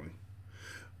trembling.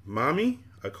 Mommy,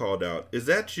 I called out, is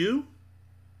that you?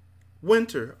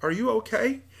 Winter, are you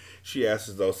okay? She asked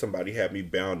as though somebody had me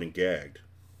bound and gagged.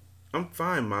 I'm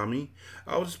fine, Mommy.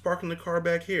 I was just parking the car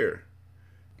back here.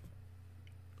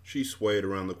 She swayed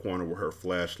around the corner with her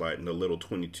flashlight and the little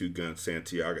 22 gun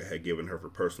Santiago had given her for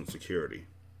personal security.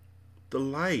 The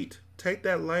light. Take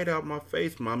that light out my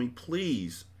face, Mommy,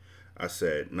 please, I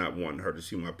said, not wanting her to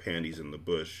see my panties in the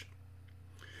bush.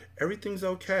 Everything's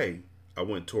okay. I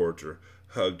went towards her,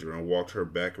 hugged her, and walked her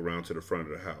back around to the front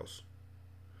of the house.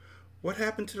 What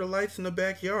happened to the lights in the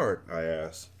backyard? I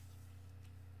asked.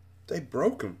 They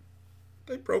broke them.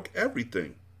 They broke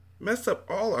everything. Messed up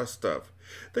all our stuff.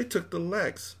 They took the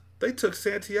Lex. They took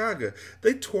Santiago.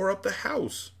 They tore up the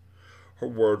house. Her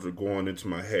words were going into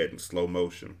my head in slow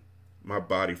motion. My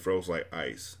body froze like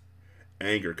ice.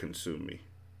 Anger consumed me.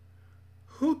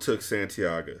 Who took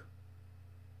Santiago?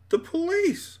 The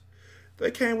police. They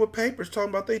came with papers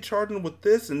talking about they charged him with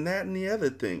this and that and the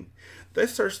other thing. They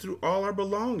searched through all our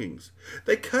belongings.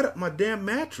 They cut up my damn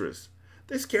mattress.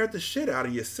 They scared the shit out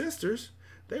of your sisters.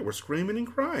 They were screaming and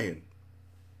crying.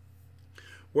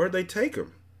 Where'd they take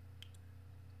him?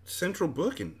 Central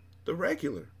booking, the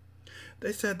regular.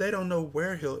 They said they don't know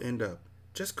where he'll end up.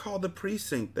 Just call the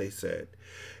precinct, they said.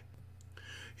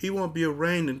 He won't be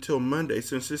arraigned until Monday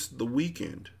since this is the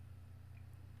weekend.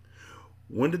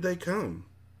 When did they come?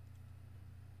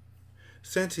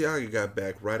 Santiago got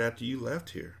back right after you left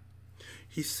here.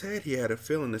 He said he had a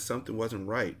feeling that something wasn't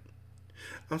right.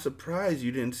 I'm surprised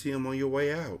you didn't see him on your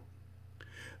way out.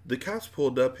 The cops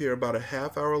pulled up here about a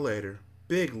half hour later.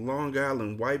 Big Long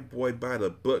Island white boy by the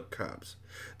book cops.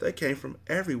 They came from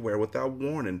everywhere without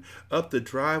warning. Up the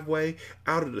driveway,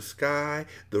 out of the sky,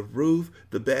 the roof,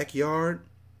 the backyard.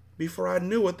 Before I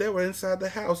knew it, they were inside the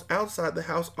house, outside the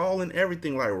house, all and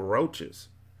everything like roaches.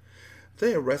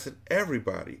 They arrested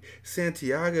everybody.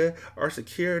 Santiago, our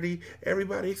security,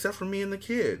 everybody except for me and the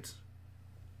kids.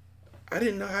 I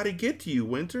didn't know how to get to you,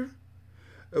 Winter.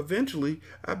 Eventually,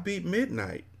 I beat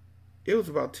midnight. It was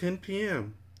about 10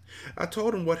 p.m. I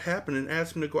told him what happened and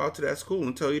asked him to go out to that school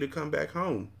and tell you to come back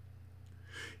home.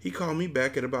 He called me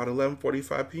back at about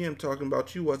 11:45 p.m. talking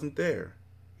about you wasn't there.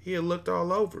 He had looked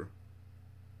all over.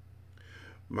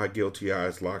 My guilty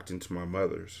eyes locked into my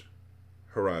mother's.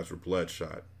 Her eyes were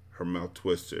bloodshot, her mouth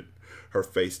twisted, her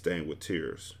face stained with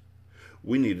tears.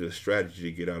 We needed a strategy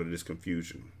to get out of this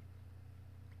confusion.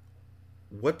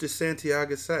 What did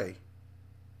Santiago say?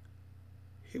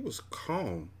 He was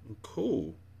calm and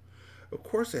cool. Of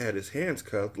course, I had his hands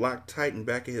cuffed, locked tight in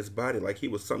back of his body like he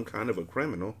was some kind of a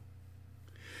criminal.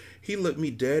 He looked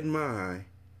me dead in my eye.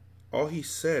 All he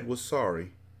said was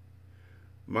sorry.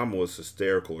 Mama was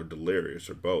hysterical or delirious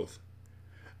or both.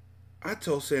 I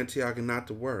told Santiago not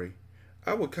to worry.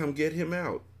 I would come get him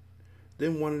out.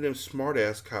 Then one of them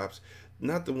smart-ass cops,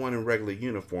 not the one in regular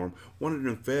uniform, one of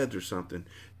them feds or something,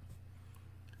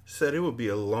 said it would be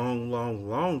a long, long,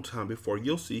 long time before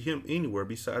you'll see him anywhere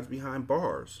besides behind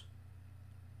bars.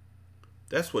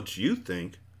 That's what you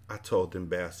think, I told them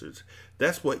bastards.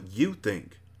 That's what you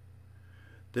think.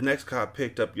 The next cop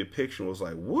picked up your picture and was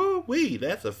like, woo-wee,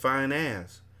 that's a fine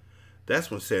ass.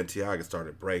 That's when Santiago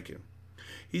started breaking.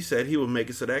 He said he would make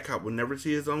it so that cop would never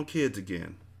see his own kids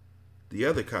again. The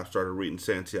other cop started reading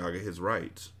Santiago his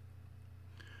rights.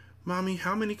 Mommy,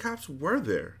 how many cops were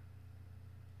there?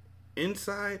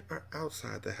 Inside or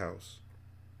outside the house?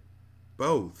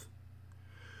 Both.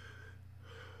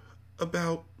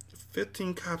 About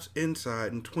 15 cops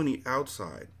inside and 20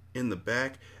 outside, in the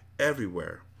back,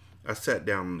 everywhere. I sat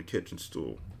down on the kitchen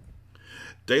stool.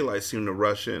 Daylight seemed to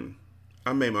rush in.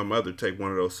 I made my mother take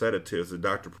one of those sedatives the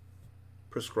doctor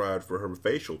prescribed for her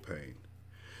facial pain.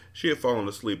 She had fallen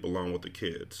asleep along with the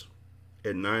kids.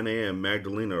 At 9 a.m.,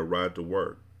 Magdalena arrived to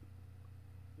work.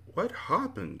 What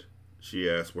happened? She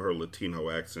asked with her Latino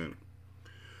accent.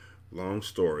 Long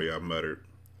story, I muttered.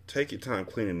 Take your time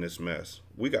cleaning this mess.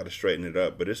 We got to straighten it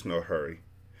up, but it's no hurry.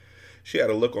 She had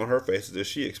a look on her face as if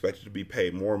she expected to be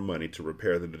paid more money to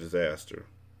repair the disaster.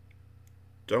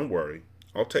 Don't worry.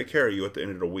 I'll take care of you at the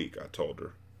end of the week, I told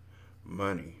her.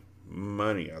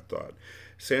 Money, I thought.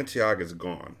 Santiago's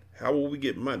gone. How will we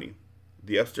get money?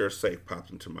 The upstairs safe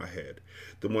popped into my head,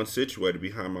 the one situated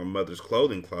behind my mother's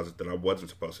clothing closet that I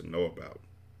wasn't supposed to know about.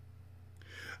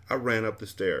 I ran up the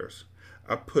stairs.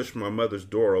 I pushed my mother's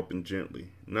door open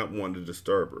gently, not wanting to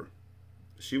disturb her.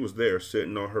 She was there,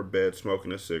 sitting on her bed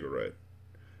smoking a cigarette,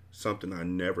 something I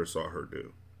never saw her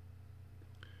do.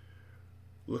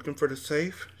 "Looking for the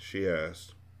safe?" she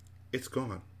asked. "It's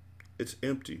gone. It's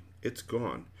empty. It's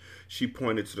gone." She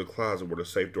pointed to the closet where the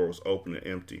safe door was open and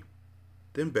empty.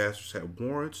 Them bastards had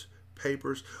warrants,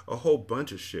 papers, a whole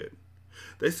bunch of shit.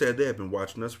 They said they had been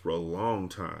watching us for a long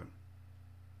time.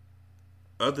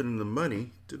 "Other than the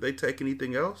money, did they take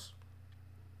anything else?"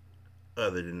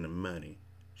 "Other than the money,"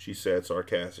 she said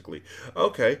sarcastically.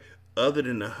 "Okay, other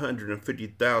than the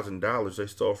 $150,000 they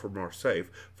stole from our safe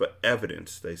for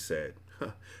evidence," they said.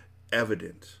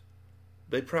 Evidence.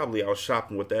 They probably out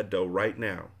shopping with that dough right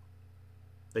now.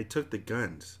 They took the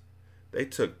guns. They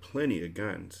took plenty of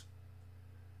guns.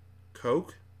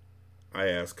 "Coke?" I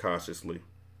asked cautiously.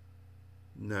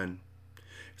 "None.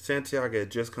 Santiago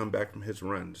had just come back from his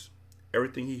runs.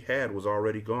 Everything he had was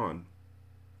already gone."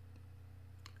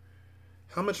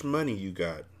 "How much money you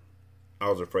got?" I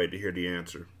was afraid to hear the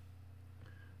answer.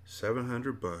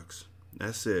 $700.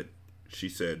 That's it," she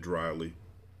said dryly.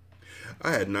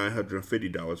 I had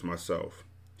 $950 myself.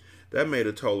 That made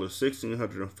a total of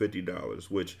 $1,650,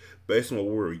 which, based on what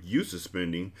we were used to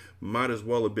spending, might as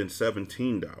well have been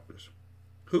 $17.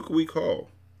 Who could we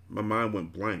call? My mind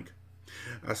went blank.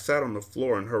 I sat on the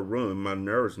floor in her room, my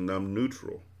nerves numb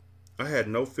neutral. I had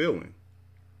no feeling.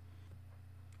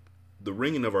 The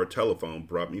ringing of our telephone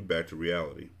brought me back to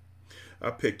reality.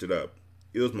 I picked it up.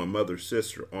 It was my mother's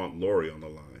sister, Aunt Lori, on the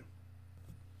line.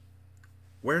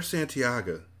 "Where's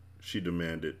Santiago?" she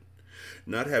demanded.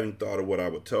 Not having thought of what I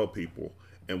would tell people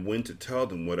and when to tell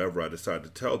them whatever I decided to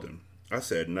tell them, I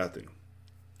said nothing.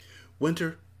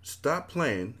 "Winter, stop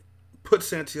playing. Put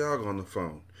Santiago on the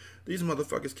phone. These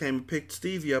motherfuckers came and picked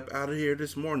Stevie up out of here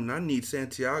this morning. I need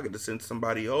Santiago to send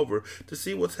somebody over to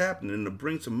see what's happening and to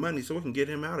bring some money so we can get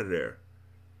him out of there."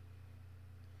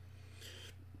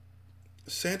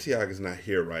 "Santiago's not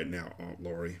here right now, Aunt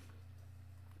Lori.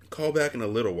 Call back in a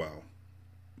little while.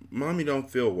 Mommy don't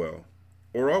feel well.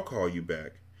 Or I'll call you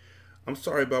back. I'm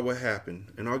sorry about what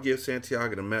happened, and I'll give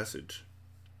Santiago the message."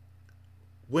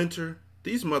 "Winter,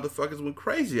 these motherfuckers went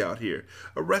crazy out here.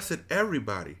 Arrested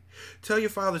everybody. Tell your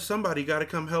father somebody got to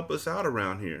come help us out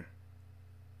around here."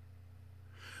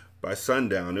 By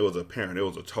sundown, it was apparent it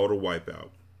was a total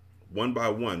wipeout. One by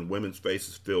one, women's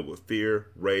faces filled with fear,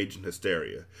 rage, and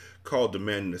hysteria, called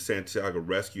demanding that Santiago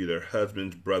rescue their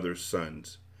husbands, brothers,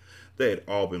 sons. They had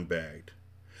all been bagged.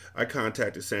 I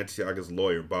contacted Santiago's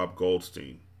lawyer, Bob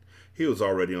Goldstein. He was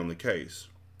already on the case.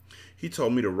 He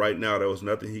told me that right now there was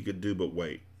nothing he could do but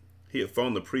wait. He had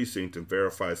phoned the precinct and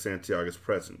verified Santiago's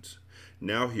presence.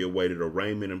 Now he awaited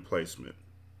arraignment and placement.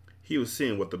 He was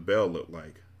seeing what the bail looked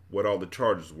like, what all the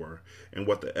charges were, and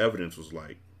what the evidence was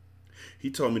like.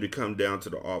 He told me to come down to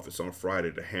the office on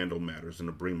Friday to handle matters and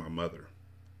to bring my mother.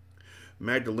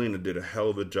 Magdalena did a hell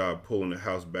of a job pulling the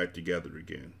house back together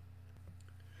again.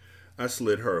 I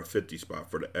slid her a 50 spot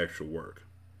for the extra work.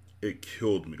 It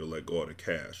killed me to let go of the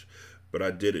cash, but I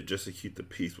did it just to keep the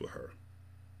peace with her.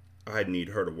 I'd need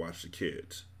her to watch the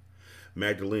kids.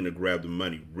 Magdalena grabbed the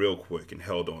money real quick and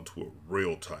held on to it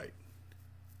real tight.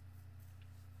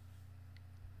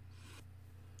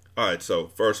 Alright, so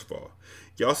first of all,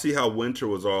 y'all see how Winter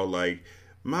was all like,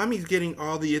 "Mommy's getting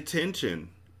all the attention."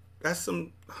 That's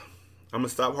some... I'm going to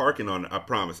stop harking on it. I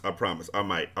promise. I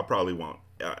might. I probably won't.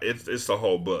 It's the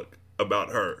whole book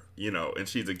about her, and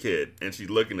she's a kid, and she's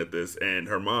looking at this, and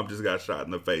her mom just got shot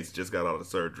in the face, just got out of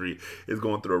surgery, is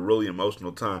going through a really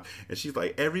emotional time, and she's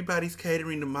like, "Everybody's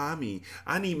catering to mommy.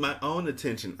 I need my own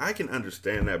attention." I can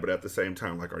understand that, but at the same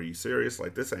time, like, are you serious?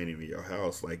 Like, this ain't even your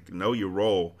house. Like, know your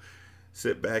role.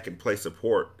 Sit back and play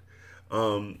support.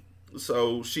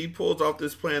 So she pulls off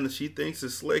this plan that she thinks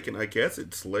is slick, and I guess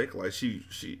it's slick. Like,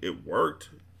 it worked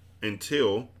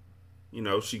until...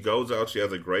 she goes out, she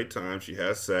has a great time, she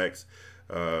has sex,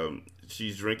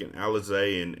 she's drinking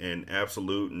Alizé and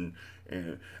Absolute,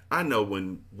 and I know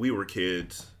when we were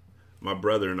kids, my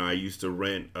brother and I used to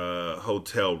rent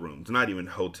hotel rooms, not even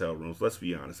hotel rooms, let's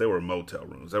be honest, they were motel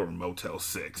rooms, they were Motel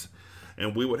 6,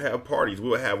 and we would have parties, we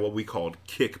would have what we called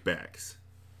kickbacks,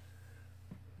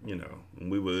 and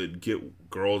we would get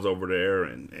girls over there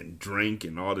and drink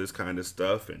and all this kind of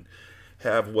stuff, and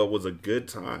have what was a good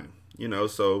time,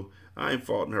 so... I ain't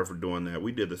faulting her for doing that.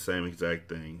 We did the same exact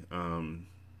thing.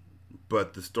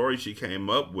 But the story she came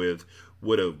up with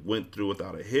would have went through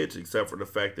without a hitch, except for the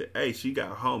fact that, hey, she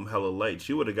got home hella late.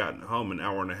 She would have gotten home an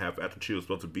hour and a half after she was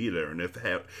supposed to be there. And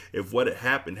if what had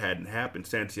happened hadn't happened,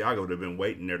 Santiago would have been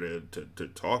waiting there to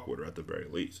talk with her at the very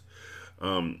least.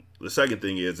 The second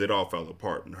thing is, it all fell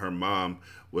apart. And her mom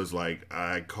was like,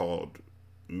 I called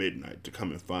Midnight to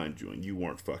come and find you, and you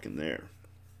weren't fucking there.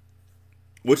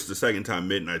 Which is the second time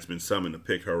Midnight's been summoned to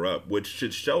pick her up, which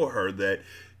should show her that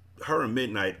her and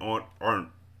Midnight aren't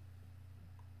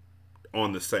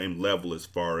on the same level as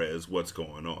far as what's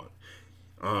going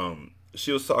on.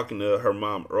 She was talking to her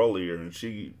mom earlier, and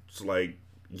she's like,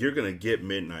 you're going to get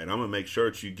Midnight. I'm going to make sure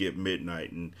that you get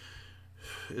Midnight. And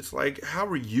it's like, how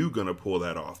are you going to pull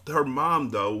that off? Her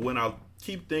mom, though, when I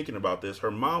keep thinking about this,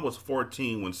 her mom was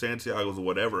 14 when Santiago was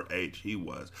whatever age he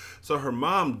was. So her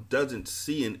mom doesn't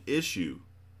see an issue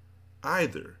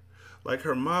either. Like,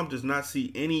 her mom does not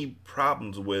see any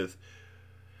problems with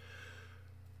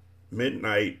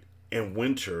Midnight and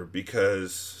Winter,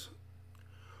 because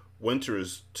Winter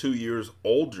is 2 years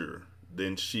older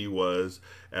than she was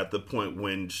at the point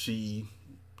when she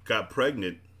got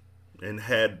pregnant and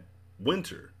had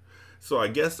Winter. So I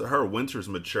guess to her, Winter's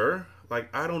mature.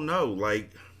 Like, I don't know.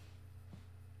 Like,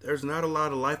 there's not a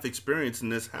lot of life experience in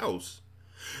this house.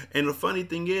 And the funny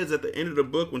thing is, at the end of the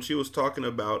book, when she was talking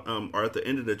about, or at the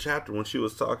end of the chapter, when she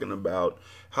was talking about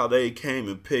how they came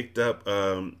and picked up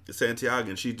Santiago,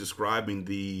 and she's describing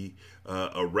the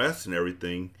arrest and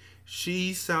everything,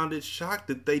 she sounded shocked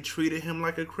that they treated him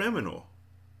like a criminal.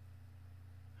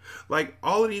 Like,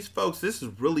 all of these folks, this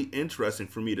is really interesting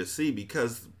for me to see,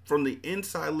 because from the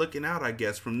inside looking out, I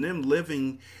guess, from them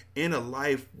living in a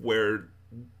life where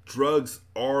drugs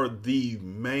are the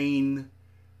main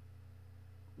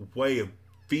way of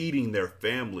feeding their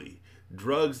family.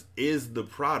 Drugs is the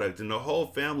product, and the whole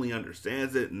family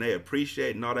understands it, and they appreciate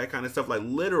it and all that kind of stuff. Like,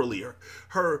 literally,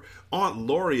 her Aunt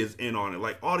Lori is in on it.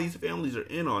 Like, all these families are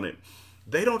in on it.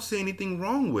 They don't see anything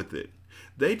wrong with it.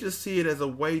 They just see it as a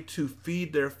way to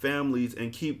feed their families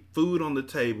and keep food on the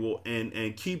table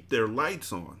and keep their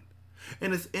lights on.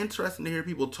 And it's interesting to hear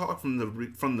people talk from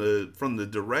the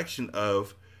direction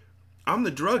of, I'm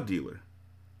the drug dealer,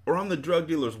 or I'm the drug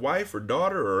dealer's wife or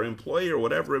daughter or employee or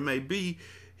whatever it may be.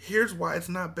 Here's why it's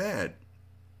not bad.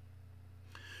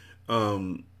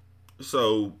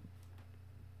 So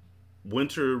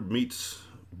Winter meets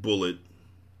Bullet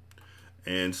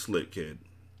and Slick Kid,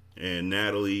 and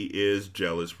Natalie is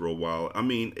jealous for a while. I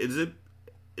mean, is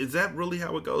that really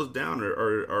how it goes down,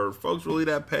 or are folks really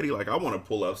that petty? Like, I want to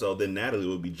pull up so then Natalie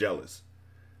would be jealous.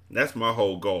 That's my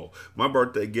whole goal. My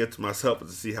birthday gift to myself is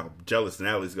to see how jealous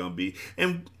Natalie's gonna be.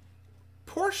 And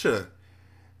Portia,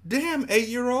 damn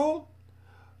 8-year-old,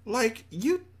 like,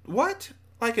 you, what?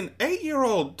 Like, an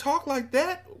 8-year-old talk like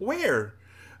that? Where?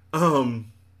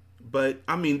 But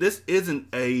I mean, this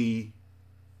isn't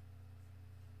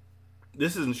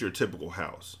your typical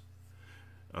house.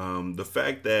 The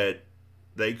fact that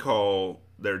they call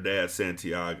their dad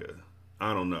Santiago,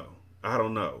 I don't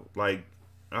know. Like,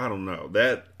 I don't know.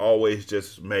 That always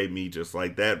just made me just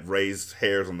like, that raised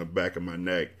hairs on the back of my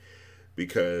neck,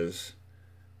 because,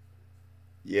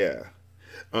 yeah.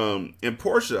 And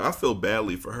Portia, I feel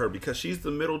badly for her, because she's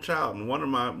the middle child. And one of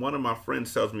my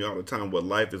friends tells me all the time what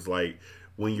life is like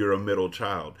when you're a middle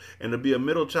child. And to be a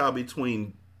middle child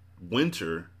between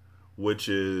Winter, which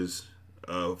is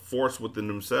a force within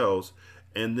themselves,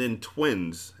 and then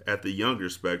twins at the younger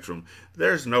spectrum,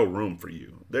 there's no room for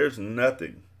you. There's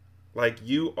nothing. Like,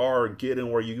 you are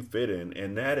getting where you fit in,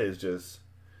 and that is just,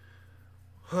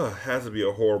 has to be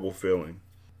a horrible feeling.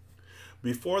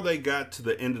 Before they got to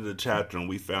the end of the chapter and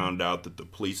we found out that the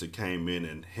police had came in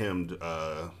and hemmed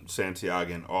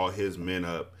Santiago and all his men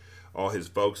up, all his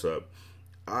folks up,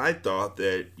 I thought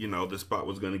that, the spot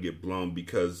was going to get blown,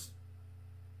 because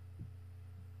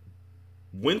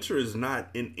Winter is not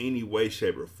in any way,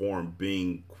 shape, or form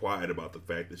being quiet about the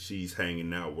fact that she's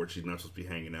hanging out where she's not supposed to be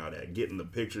hanging out at. Getting the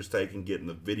pictures taken, getting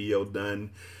the video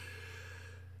done.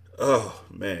 Oh,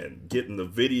 man. Getting the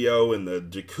video in the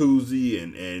jacuzzi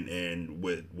and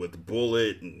with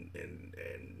Bullet and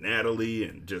Natalie,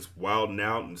 and just wilding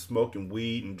out and smoking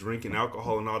weed and drinking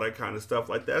alcohol and all that kind of stuff.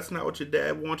 Like, that's not what your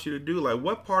dad wants you to do. Like,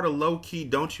 what part of low-key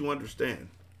don't you understand?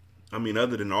 I mean,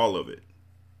 other than all of it.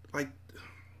 Like,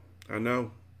 I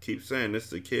know, keep saying this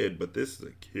is a kid, but this is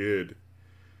a kid.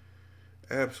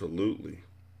 Absolutely.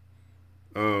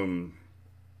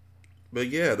 But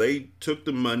yeah, they took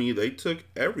the money, they took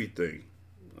everything.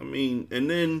 I mean, and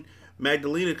then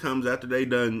Magdalena comes after they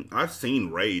done, I've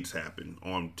seen raids happen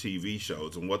on TV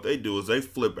shows, and what they do is they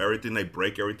flip everything, they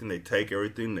break everything, they take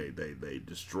everything, they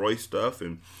destroy stuff,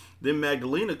 and Then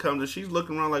Magdalena comes and she's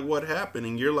looking around like, what happened?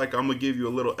 And you're like, I'm going to give you a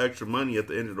little extra money at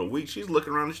the end of the week. She's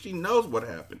looking around and she knows what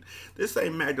happened. This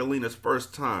ain't Magdalena's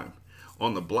first time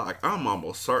on the block. I'm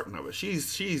almost certain of it.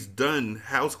 She's done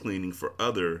house cleaning for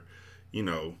other,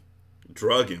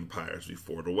 drug empires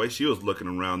before. The way she was looking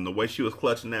around, the way she was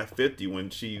clutching that 50 when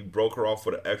she broke her off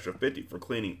for the extra 50 for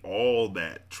cleaning all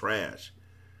that trash.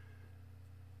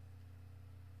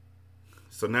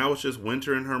 So now it's just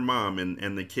Winter and her mom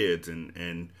and the kids.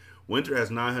 And Winter has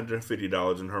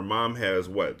 $950 and her mom has,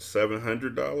 what,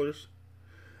 $700?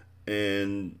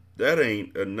 And that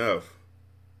ain't enough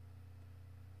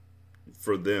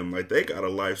for them. Like, they got a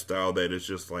lifestyle that is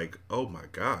just like, oh my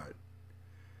God.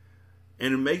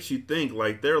 And it makes you think,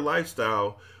 like, their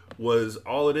lifestyle was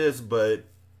all it is, but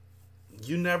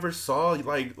you never saw,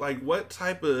 like what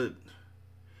type of,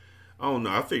 I don't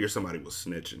know, I figured somebody was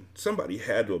snitching. Somebody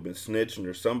had to have been snitching,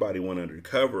 or somebody went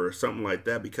undercover or something like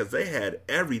that, because they had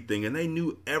everything and they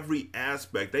knew every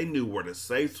aspect. They knew where the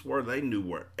safes were. They knew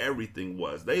where everything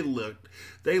was. They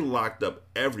locked up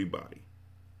everybody.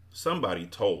 Somebody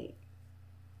told.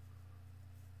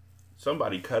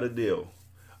 Somebody cut a deal.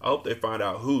 I hope they find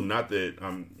out who. Not that,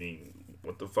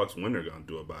 what the fuck's Winter gonna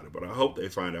do about it? But I hope they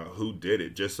find out who did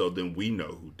it, just so then we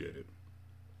know who did it.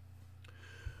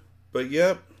 But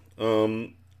yep,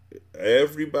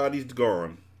 everybody's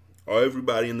gone.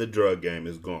 Everybody in the drug game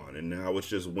is gone, and now it's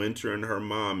just Winter and her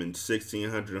mom and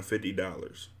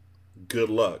 $1,650. Good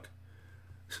luck.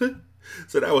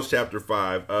 So that was chapter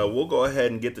 5. We'll go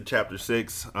ahead and get to chapter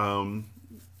 6. I'll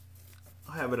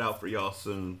have it out for y'all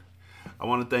soon. I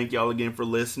want to thank y'all again for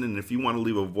listening. If you want to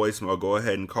leave a voicemail, go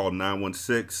ahead and call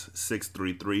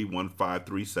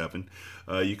 916-633-1537.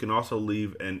 You can also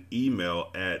leave an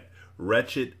email at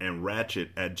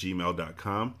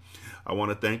wretchedandratchet@gmail.com. I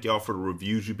want to thank y'all for the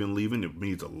reviews you've been leaving. It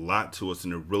means a lot to us,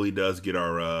 and it really does get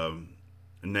our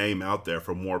name out there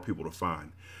for more people to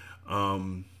find.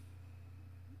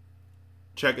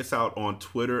 Check us out on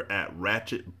Twitter at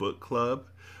Ratchet Book Club.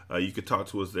 You can talk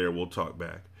to us there. We'll talk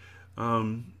back.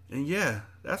 And yeah,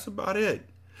 that's about it.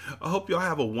 I hope y'all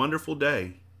have a wonderful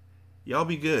day. Y'all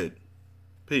be good.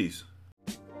 Peace.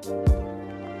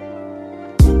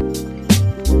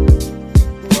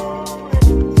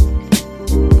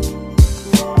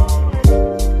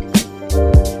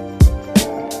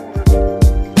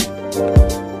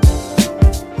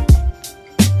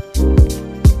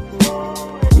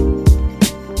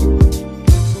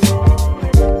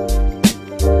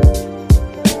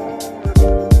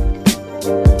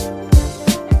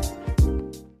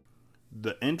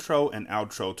 The intro and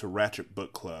outro to Ratchet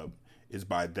Book Club is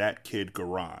by That Kid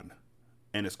Garan,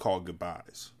 and it's called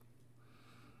Goodbyes.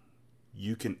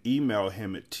 You can email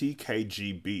him at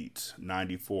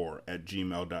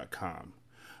tkgbeats94@gmail.com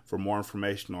for more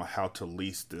information on how to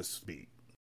lease this beat.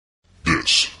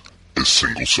 This is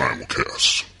Single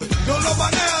Simulcast.